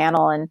on a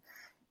panel and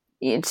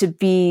to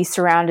be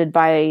surrounded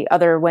by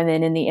other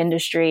women in the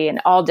industry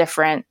and all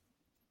different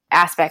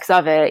aspects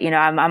of it.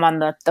 I'm on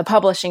the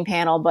publishing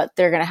panel, but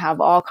they're going to have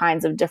all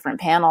kinds of different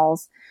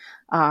panels,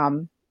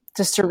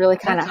 just to really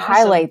kind of That's awesome.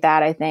 highlight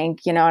that, I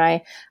think, and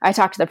I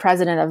talked to the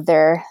president of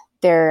their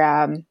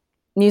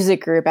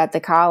music group at the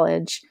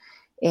college,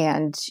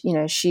 and,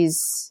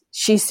 she's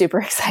super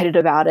excited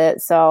about it.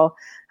 So,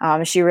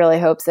 she really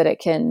hopes that it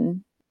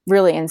can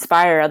really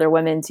inspire other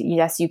women to,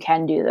 yes, you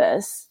can do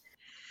this.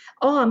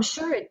 Oh, I'm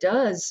sure it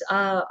does.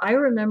 I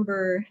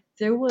remember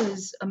there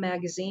was a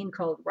magazine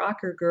called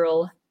Rocker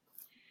Girl.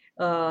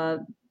 Uh,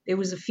 it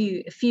was a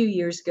few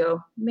years ago,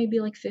 maybe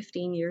like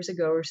 15 years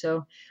ago or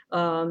so.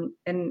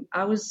 And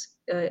I was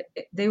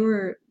they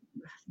were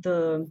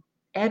the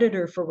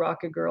editor for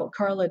Rocker Girl,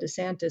 Carla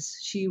DeSantis.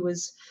 She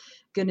was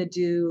going to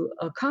do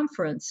a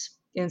conference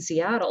in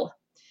Seattle,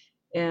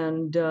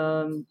 and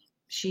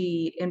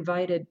she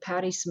invited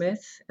Patti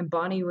Smith and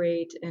Bonnie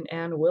Raitt and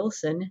Ann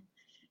Wilson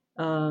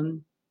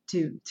um,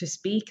 to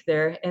speak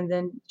there. And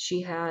then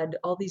she had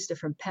all these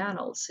different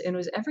panels, and it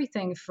was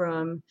everything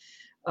from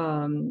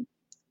um,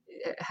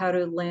 how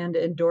to land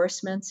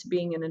endorsements,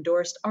 being an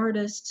endorsed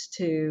artist,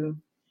 to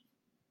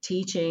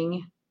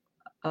teaching,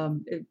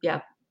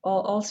 yeah,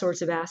 all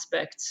sorts of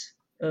aspects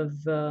of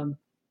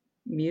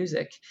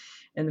music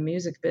and the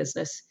music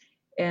business.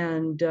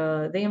 And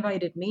they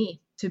invited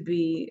me to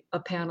be a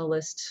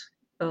panelist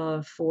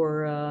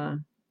for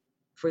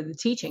the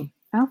teaching,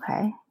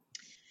 Okay.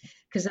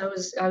 because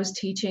I was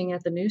teaching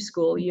at the New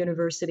School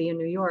University in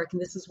New York,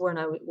 and this is when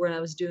I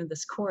was doing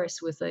this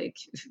course with like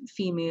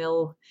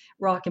female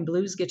rock and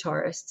blues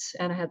guitarists,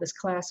 and I had this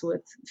class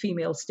with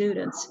female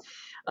students.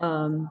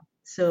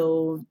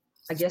 So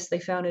I guess they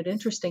found it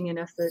interesting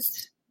enough that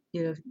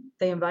you know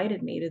they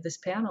invited me to this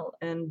panel,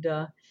 and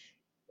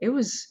it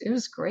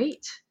was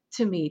great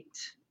to meet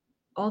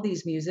all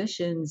these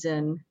musicians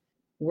and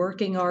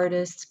working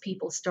artists,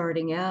 people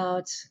starting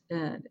out,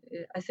 and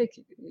I think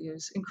it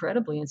was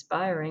incredibly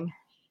inspiring.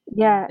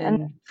 Yeah. And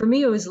And for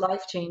me, it was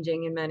life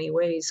changing in many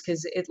ways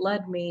because it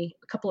led me,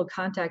 a couple of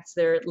contacts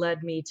there, it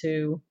led me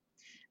to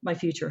my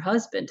future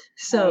husband. right.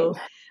 So,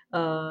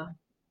 uh,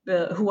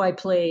 who I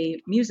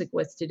play music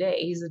with today,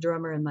 he's the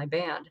drummer in my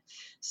band.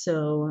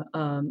 So,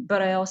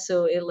 but I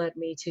also, it led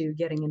me to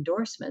getting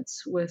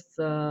endorsements with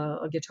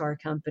a guitar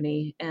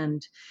company,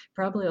 and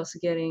probably also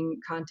getting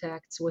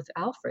contacts with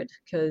Alfred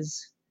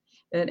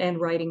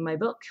and writing my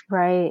book.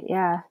 Right.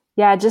 Yeah.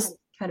 Yeah.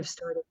 Kind of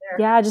started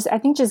there. I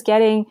think just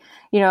getting,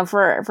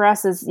 for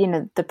us as,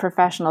 the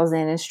professionals in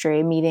the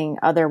industry, meeting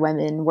other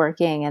women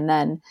working. And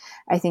then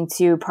I think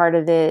too, part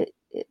of it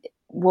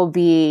will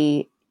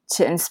be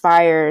to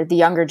inspire the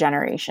younger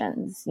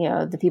generations,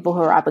 the people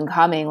who are up and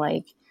coming,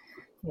 like,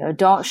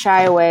 don't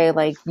shy away.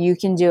 Like, you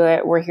can do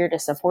it. We're here to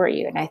support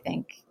you. And I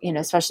think,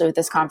 especially with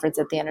this conference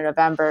at the end of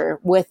November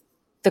with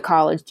the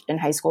college and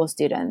high school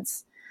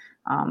students,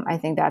 I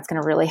think that's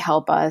going to really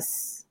help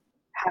us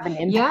have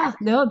an Yeah,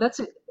 impact. no, that's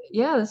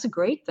a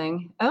great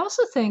thing. I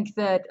also think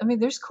that, I mean,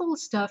 there's cool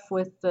stuff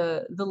with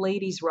the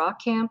ladies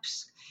rock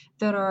camps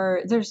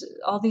there's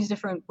all these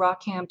different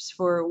rock camps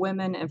for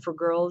women and for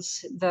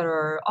girls that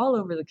are all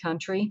over the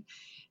country.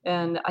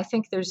 And I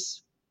think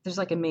there's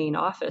like a main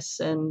office,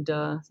 and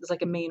there's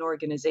like a main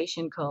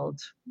organization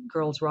called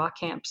Girls Rock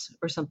Camps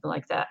or something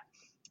like that.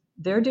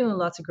 They're doing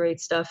lots of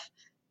great stuff.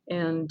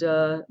 And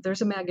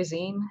there's a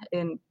magazine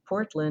in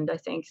Portland, I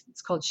think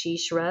it's called She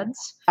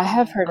Shreds. I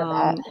have heard of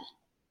that. um,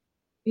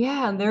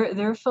 yeah, and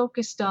they're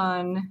focused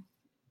on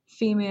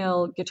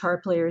female guitar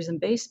players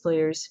and bass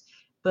players,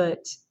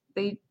 but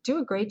they do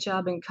a great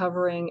job in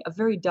covering a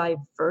very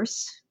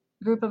diverse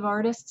group of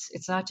artists.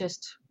 It's not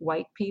just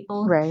white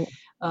people. Right.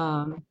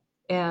 Um,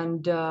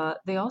 and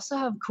they also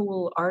have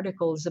cool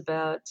articles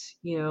about,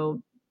 you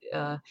know,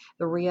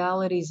 the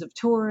realities of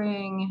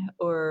touring,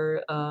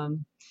 or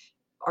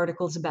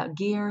articles about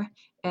gear.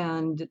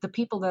 And the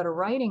people that are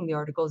writing the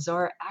articles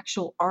are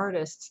actual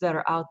artists that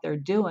are out there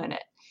doing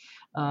it.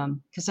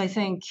 Because I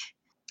think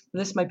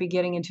this might be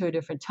getting into a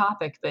different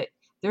topic, but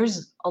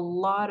there's a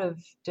lot of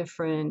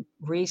different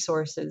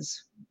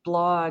resources,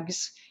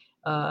 blogs.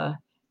 Uh,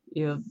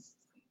 you know,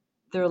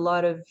 there are a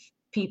lot of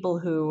people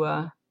who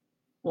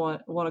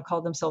want to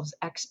call themselves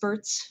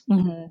experts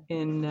Mm-hmm.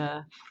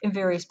 in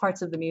various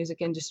parts of the music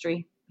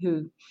industry,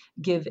 who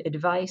give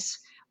advice,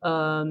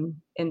 and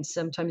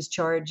sometimes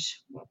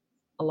charge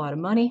a lot of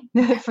money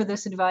for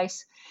this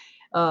advice.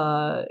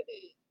 Uh,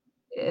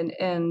 and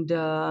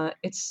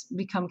it's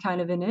become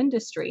kind of an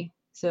industry.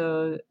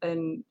 So,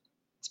 and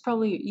it's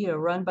probably, you know,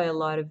 run by a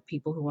lot of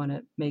people who want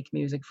to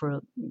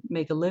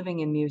make a living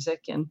in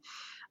music.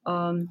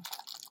 Um,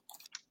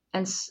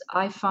 and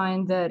I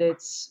find that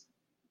it's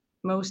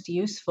most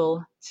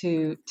useful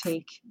to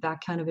take that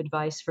kind of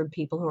advice from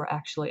people who are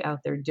actually out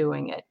there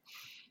doing it.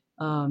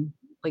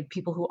 like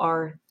people who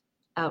are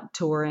out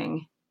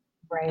touring.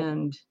 Right.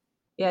 And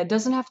yeah, it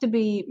doesn't have to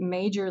be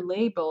major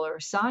label or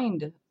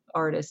signed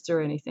artists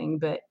or anything,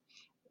 but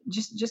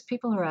just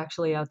people who are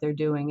actually out there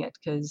doing it,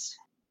 because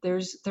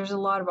there's a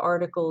lot of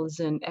articles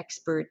and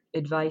expert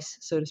advice,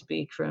 so to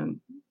speak,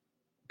 from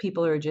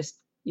people who are just,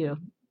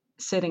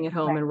 sitting at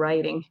home Right. and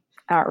writing.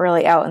 Out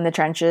really out in the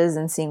trenches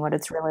and seeing what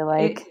it's really It,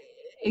 like.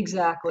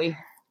 exactly.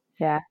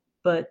 Yeah.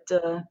 But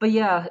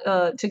yeah,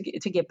 to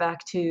get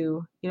back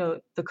to,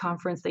 the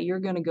conference that you're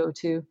going to go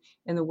to,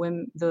 and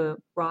the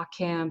rock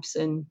camps,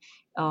 and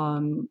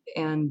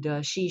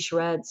She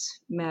Shreds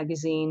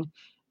magazine,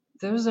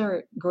 those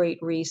are great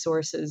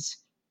resources.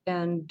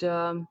 And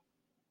and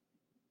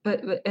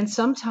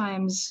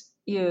sometimes,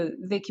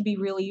 they can be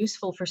really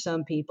useful for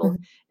some people, Mhm.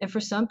 and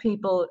for some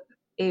people,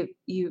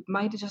 you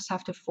might just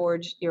have to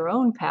forge your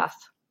own path,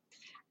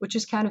 which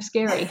is kind of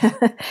scary.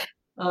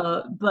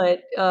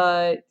 But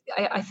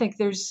I think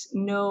there's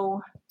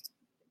no,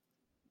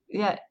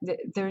 yeah,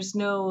 there's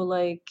no,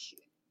 like,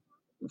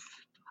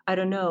 I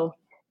don't know,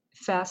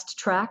 fast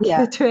track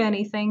Yeah. to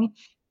anything.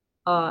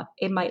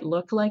 It might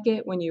look like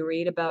it when you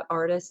read about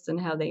artists and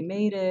how they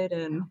made it,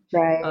 and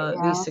Right.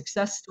 these Yeah.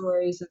 success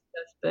stories and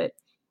stuff. But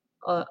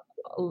uh,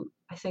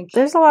 I think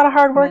There's a lot of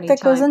hard work many that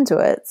goes times, into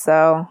it.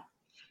 So,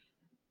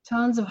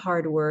 tons of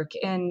hard work,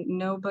 and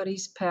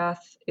nobody's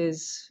path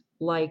is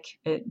like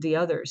the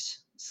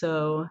others.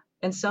 So,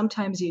 and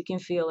sometimes you can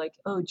feel like,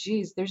 oh,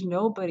 geez, there's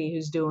nobody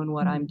who's doing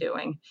what I'm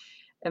doing.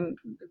 And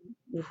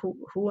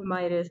who am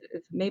I to?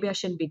 Maybe I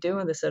shouldn't be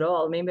doing this at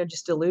all. Maybe I'm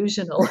just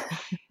delusional.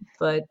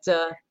 But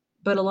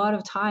a lot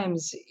of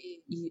times,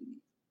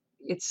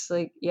 it's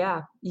like,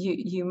 yeah,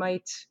 you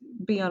might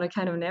be on a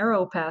kind of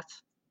narrow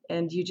path,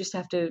 and you just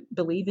have to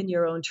believe in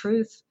your own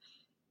truth.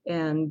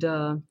 And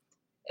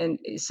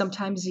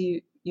sometimes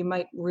you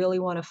might really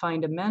want to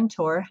find a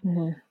mentor,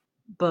 mhm.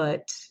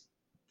 but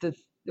the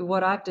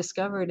what I've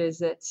discovered is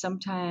that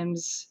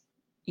sometimes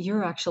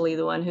you're actually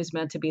the one who's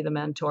meant to be the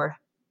mentor,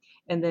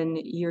 and then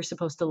you're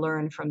supposed to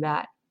learn from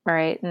that.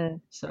 Right.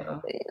 And,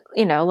 So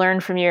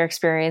learn from your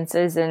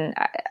experiences. And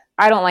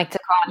I don't like to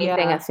call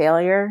anything a yeah,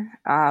 failure.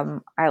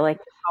 I like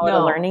to call it a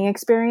no, learning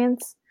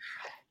experience.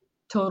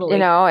 totally.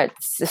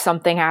 It's if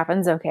something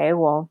happens, okay,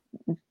 well,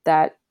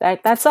 that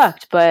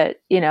sucked, but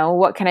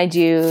what can I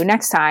do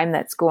next time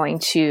that's going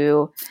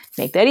to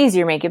make that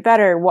easier, make it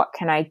better? What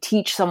can I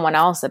teach someone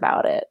else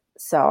about it?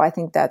 So I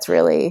think that's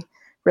really,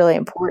 really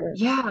important.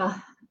 Yeah.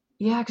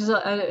 Yeah, because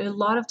a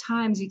lot of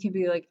times you can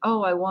be like,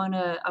 oh, I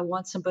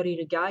want somebody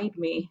to guide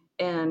me,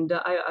 and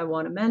I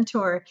want a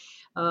mentor,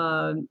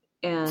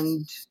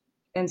 and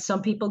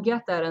some people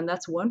get that, and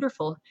that's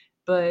wonderful.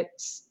 But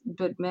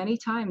many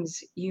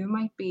times you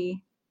might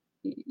need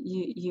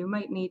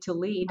to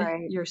lead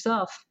Right.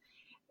 yourself,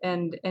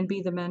 and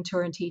be the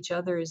mentor and teach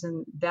others,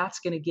 and that's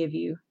going to give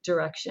you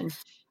direction.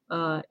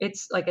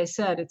 It's like I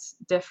said, it's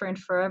different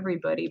for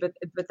everybody, but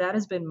that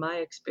has been my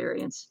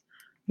experience.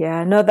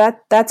 Yeah, no,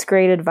 that's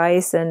great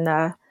advice. And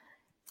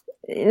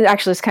it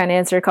actually just kind of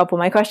answered a couple of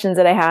my questions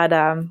that I had,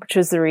 which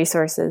was the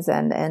resources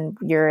and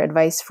your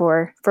advice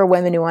for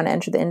women who want to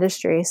enter the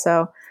industry.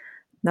 So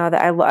no,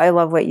 that I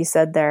love what you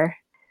said there.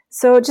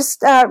 So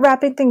just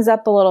wrapping things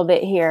up a little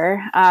bit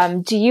here,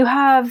 do you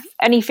have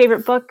any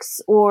favorite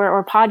books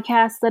or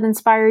podcasts that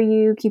inspire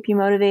you, keep you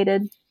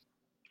motivated?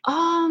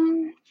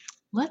 Um,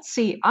 let's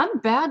see. I'm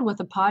bad with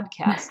the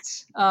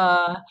podcasts.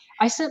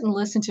 I sit and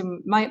listen to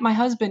my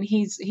husband.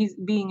 He's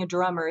being a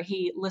drummer.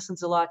 He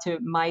listens a lot to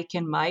Mike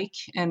and Mike,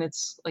 and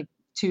it's like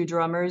two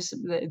drummers.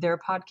 Their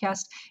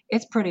podcast.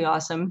 It's pretty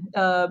awesome.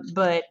 Um,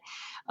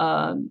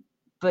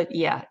 but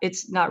yeah,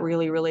 it's not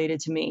really related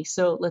to me.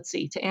 So let's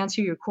see. To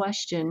answer your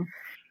question,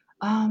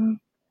 um,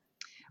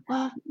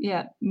 well,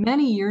 yeah,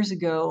 many years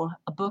ago,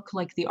 a book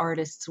like The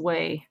Artist's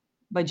Way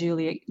by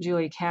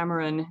Julia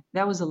Cameron,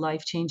 that was a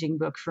life-changing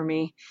book for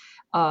me.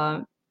 Uh,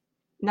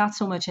 Not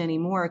so much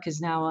anymore,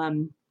 because now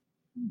I'm,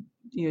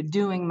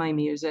 doing my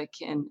music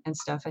and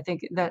stuff. I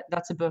think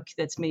that's a book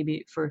that's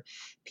maybe for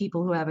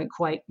people who haven't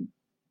quite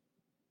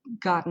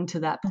gotten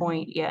to that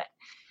point yet.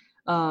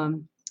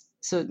 Um,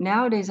 so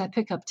nowadays I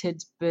pick up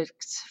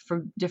tidbits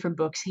for different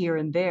books here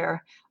and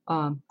there.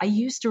 I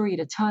used to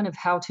read a ton of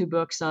how-to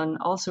books on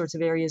all sorts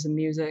of areas of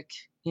music,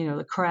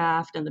 the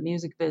craft and the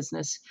music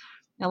business.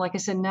 And like I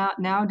said,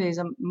 nowadays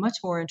I'm much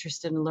more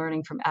interested in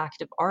learning from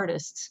active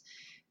artists.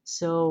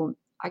 So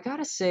I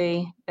gotta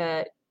say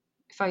that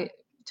if I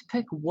to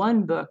pick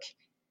one book,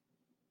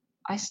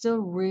 I still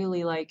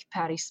really like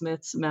Patti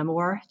Smith's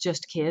memoir,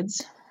 Just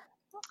Kids.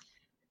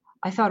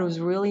 I thought it was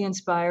really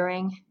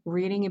inspiring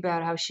reading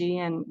about how she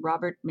and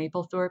Robert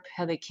Mapplethorpe,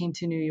 how they came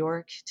to New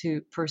York to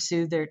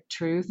pursue their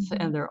truth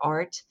and their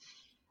art.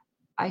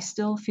 I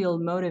still feel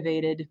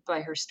motivated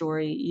by her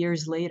story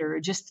years later,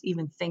 just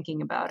even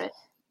thinking about it.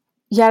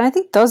 Yeah, and I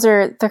think those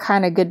are the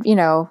kind of good,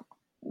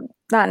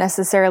 not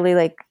necessarily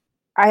like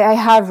I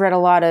have read a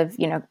lot of,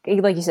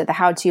 like you said, the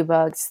how-to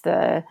books,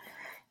 the,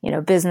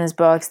 business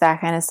books, that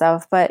kind of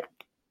stuff. But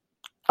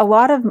a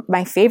lot of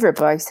my favorite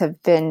books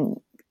have been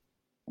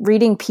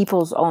reading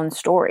people's own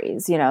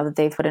stories, that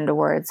they've put into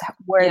words,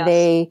 where Yes.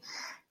 they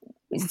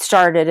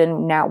started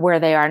and now where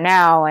they are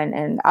now.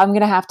 And I'm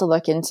going to have to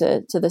look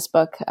into this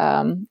book.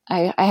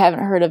 I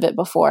haven't heard of it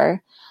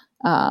before.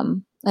 I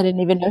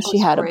didn't even know she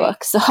had great. a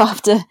book. So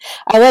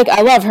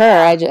I love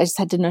her. I just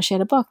didn't know she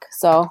had a book.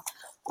 So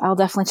I'll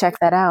definitely check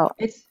that out.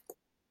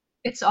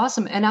 It's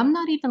awesome. And I'm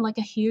not even like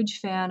a huge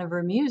fan of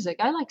her music.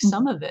 I like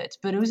some of it,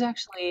 but it was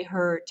actually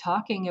her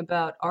talking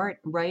about art,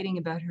 writing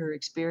about her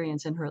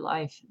experience in her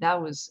life. That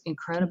was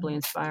incredibly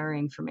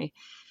inspiring for me.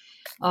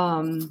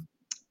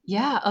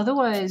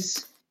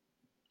 Otherwise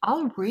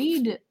I'll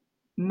read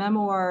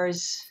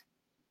memoirs.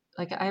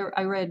 Like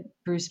I read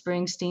Bruce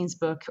Springsteen's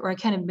book, or I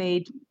kind of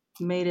made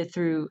it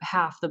through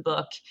half the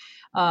book.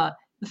 The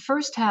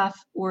first half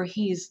where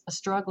he's a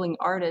struggling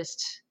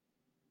artist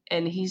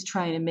and he's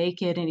trying to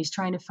make it and he's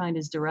trying to find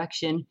his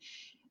direction.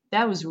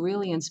 That was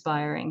really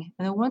inspiring.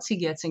 And then once he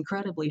gets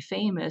incredibly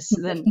famous,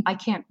 then I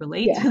can't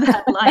relate to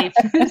that life.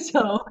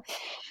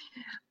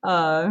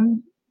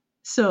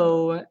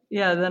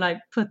 Then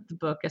I put the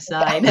book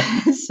aside.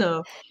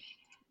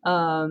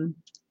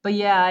 But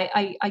yeah,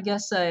 I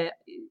guess I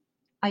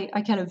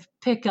kind of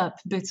pick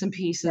up bits and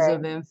pieces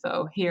of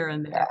info here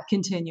and there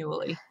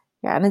continually.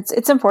 Yeah. And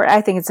it's important.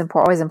 I think it's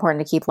always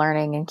important to keep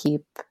learning and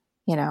keep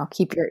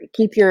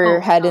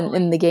your head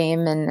in the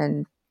game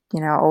and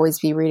always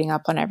be reading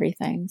up on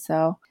everything.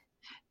 So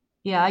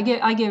yeah, I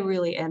get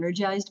really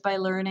energized by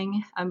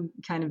learning. I'm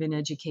kind of an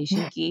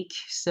education geek.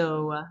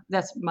 So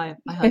that's my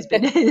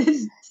husband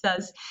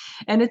says,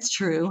 and it's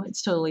true.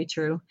 It's totally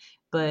true.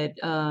 But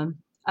I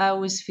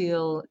always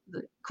feel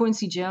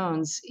Quincy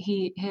Jones,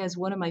 he has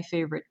one of my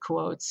favorite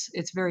quotes.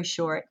 It's very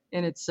short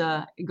and it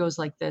goes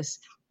like this: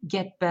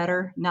 get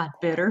better,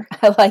 not bitter.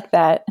 I like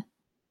that.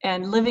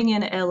 And living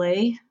in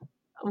LA,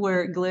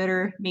 where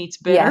glitter meets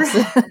bitter.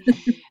 Yes.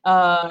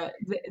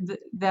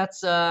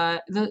 Those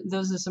are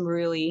some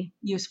really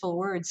useful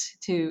words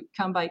to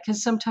come by,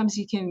 because sometimes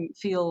you can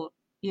feel,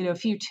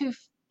 if you're too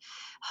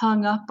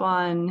hung up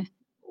on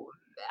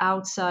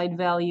outside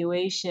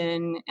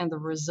valuation and the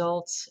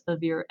results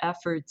of your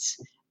efforts,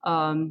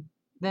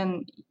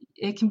 then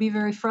it can be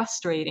very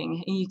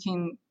frustrating and you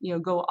can,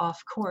 go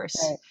off course.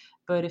 Right.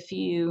 But if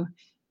you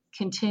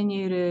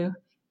continue to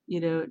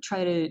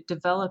try to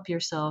develop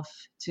yourself,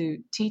 to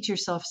teach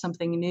yourself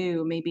something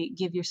new, maybe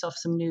give yourself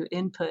some new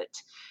input.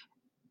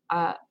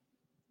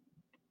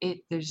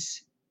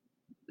 There's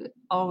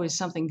always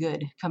something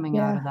good coming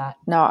out of that.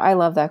 No, I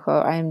love that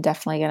quote. I'm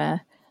definitely going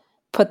to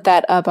put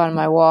that up on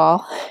my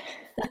wall.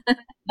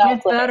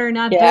 Get better,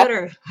 not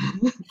bitter.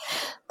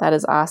 That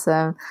is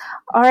awesome.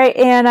 All right.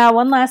 And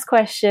one last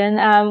question.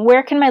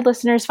 Where can my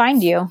listeners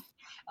find you?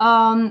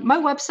 My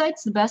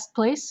website's the best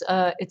place.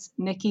 It's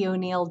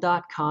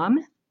nikkioneil.com.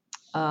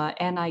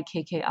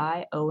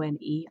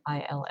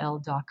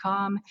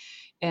 NIKKIONEILL.com.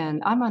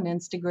 And I'm on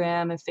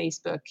Instagram and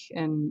Facebook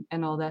and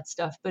all that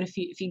stuff. But if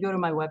you go to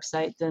my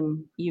website,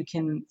 then you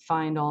can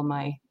find all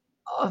my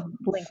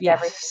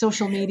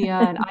social media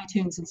and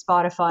iTunes and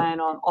Spotify and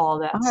all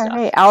that stuff.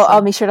 Right.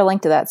 I'll be sure to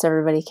link to that so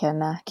everybody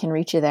can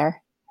reach you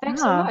there.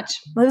 Thanks so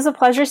much. Well, it was a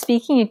pleasure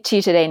speaking to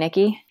you today,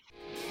 Nikki.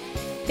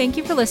 Thank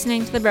you for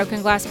listening to the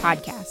Broken Glass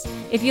Podcast.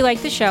 If you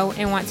like the show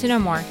and want to know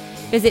more,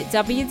 visit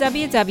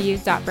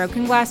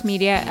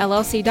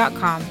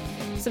www.brokenglassmediallc.com,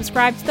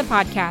 subscribe to the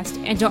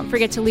podcast, and don't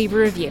forget to leave a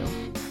review.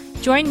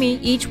 Join me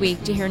each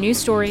week to hear new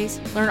stories,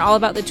 learn all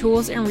about the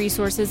tools and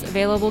resources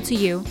available to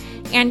you,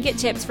 and get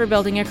tips for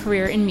building a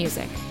career in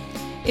music.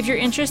 If you're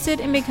interested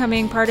in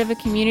becoming part of a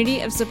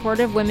community of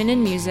supportive women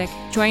in music,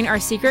 join our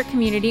secret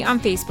community on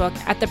Facebook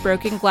at the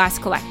Broken Glass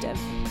Collective.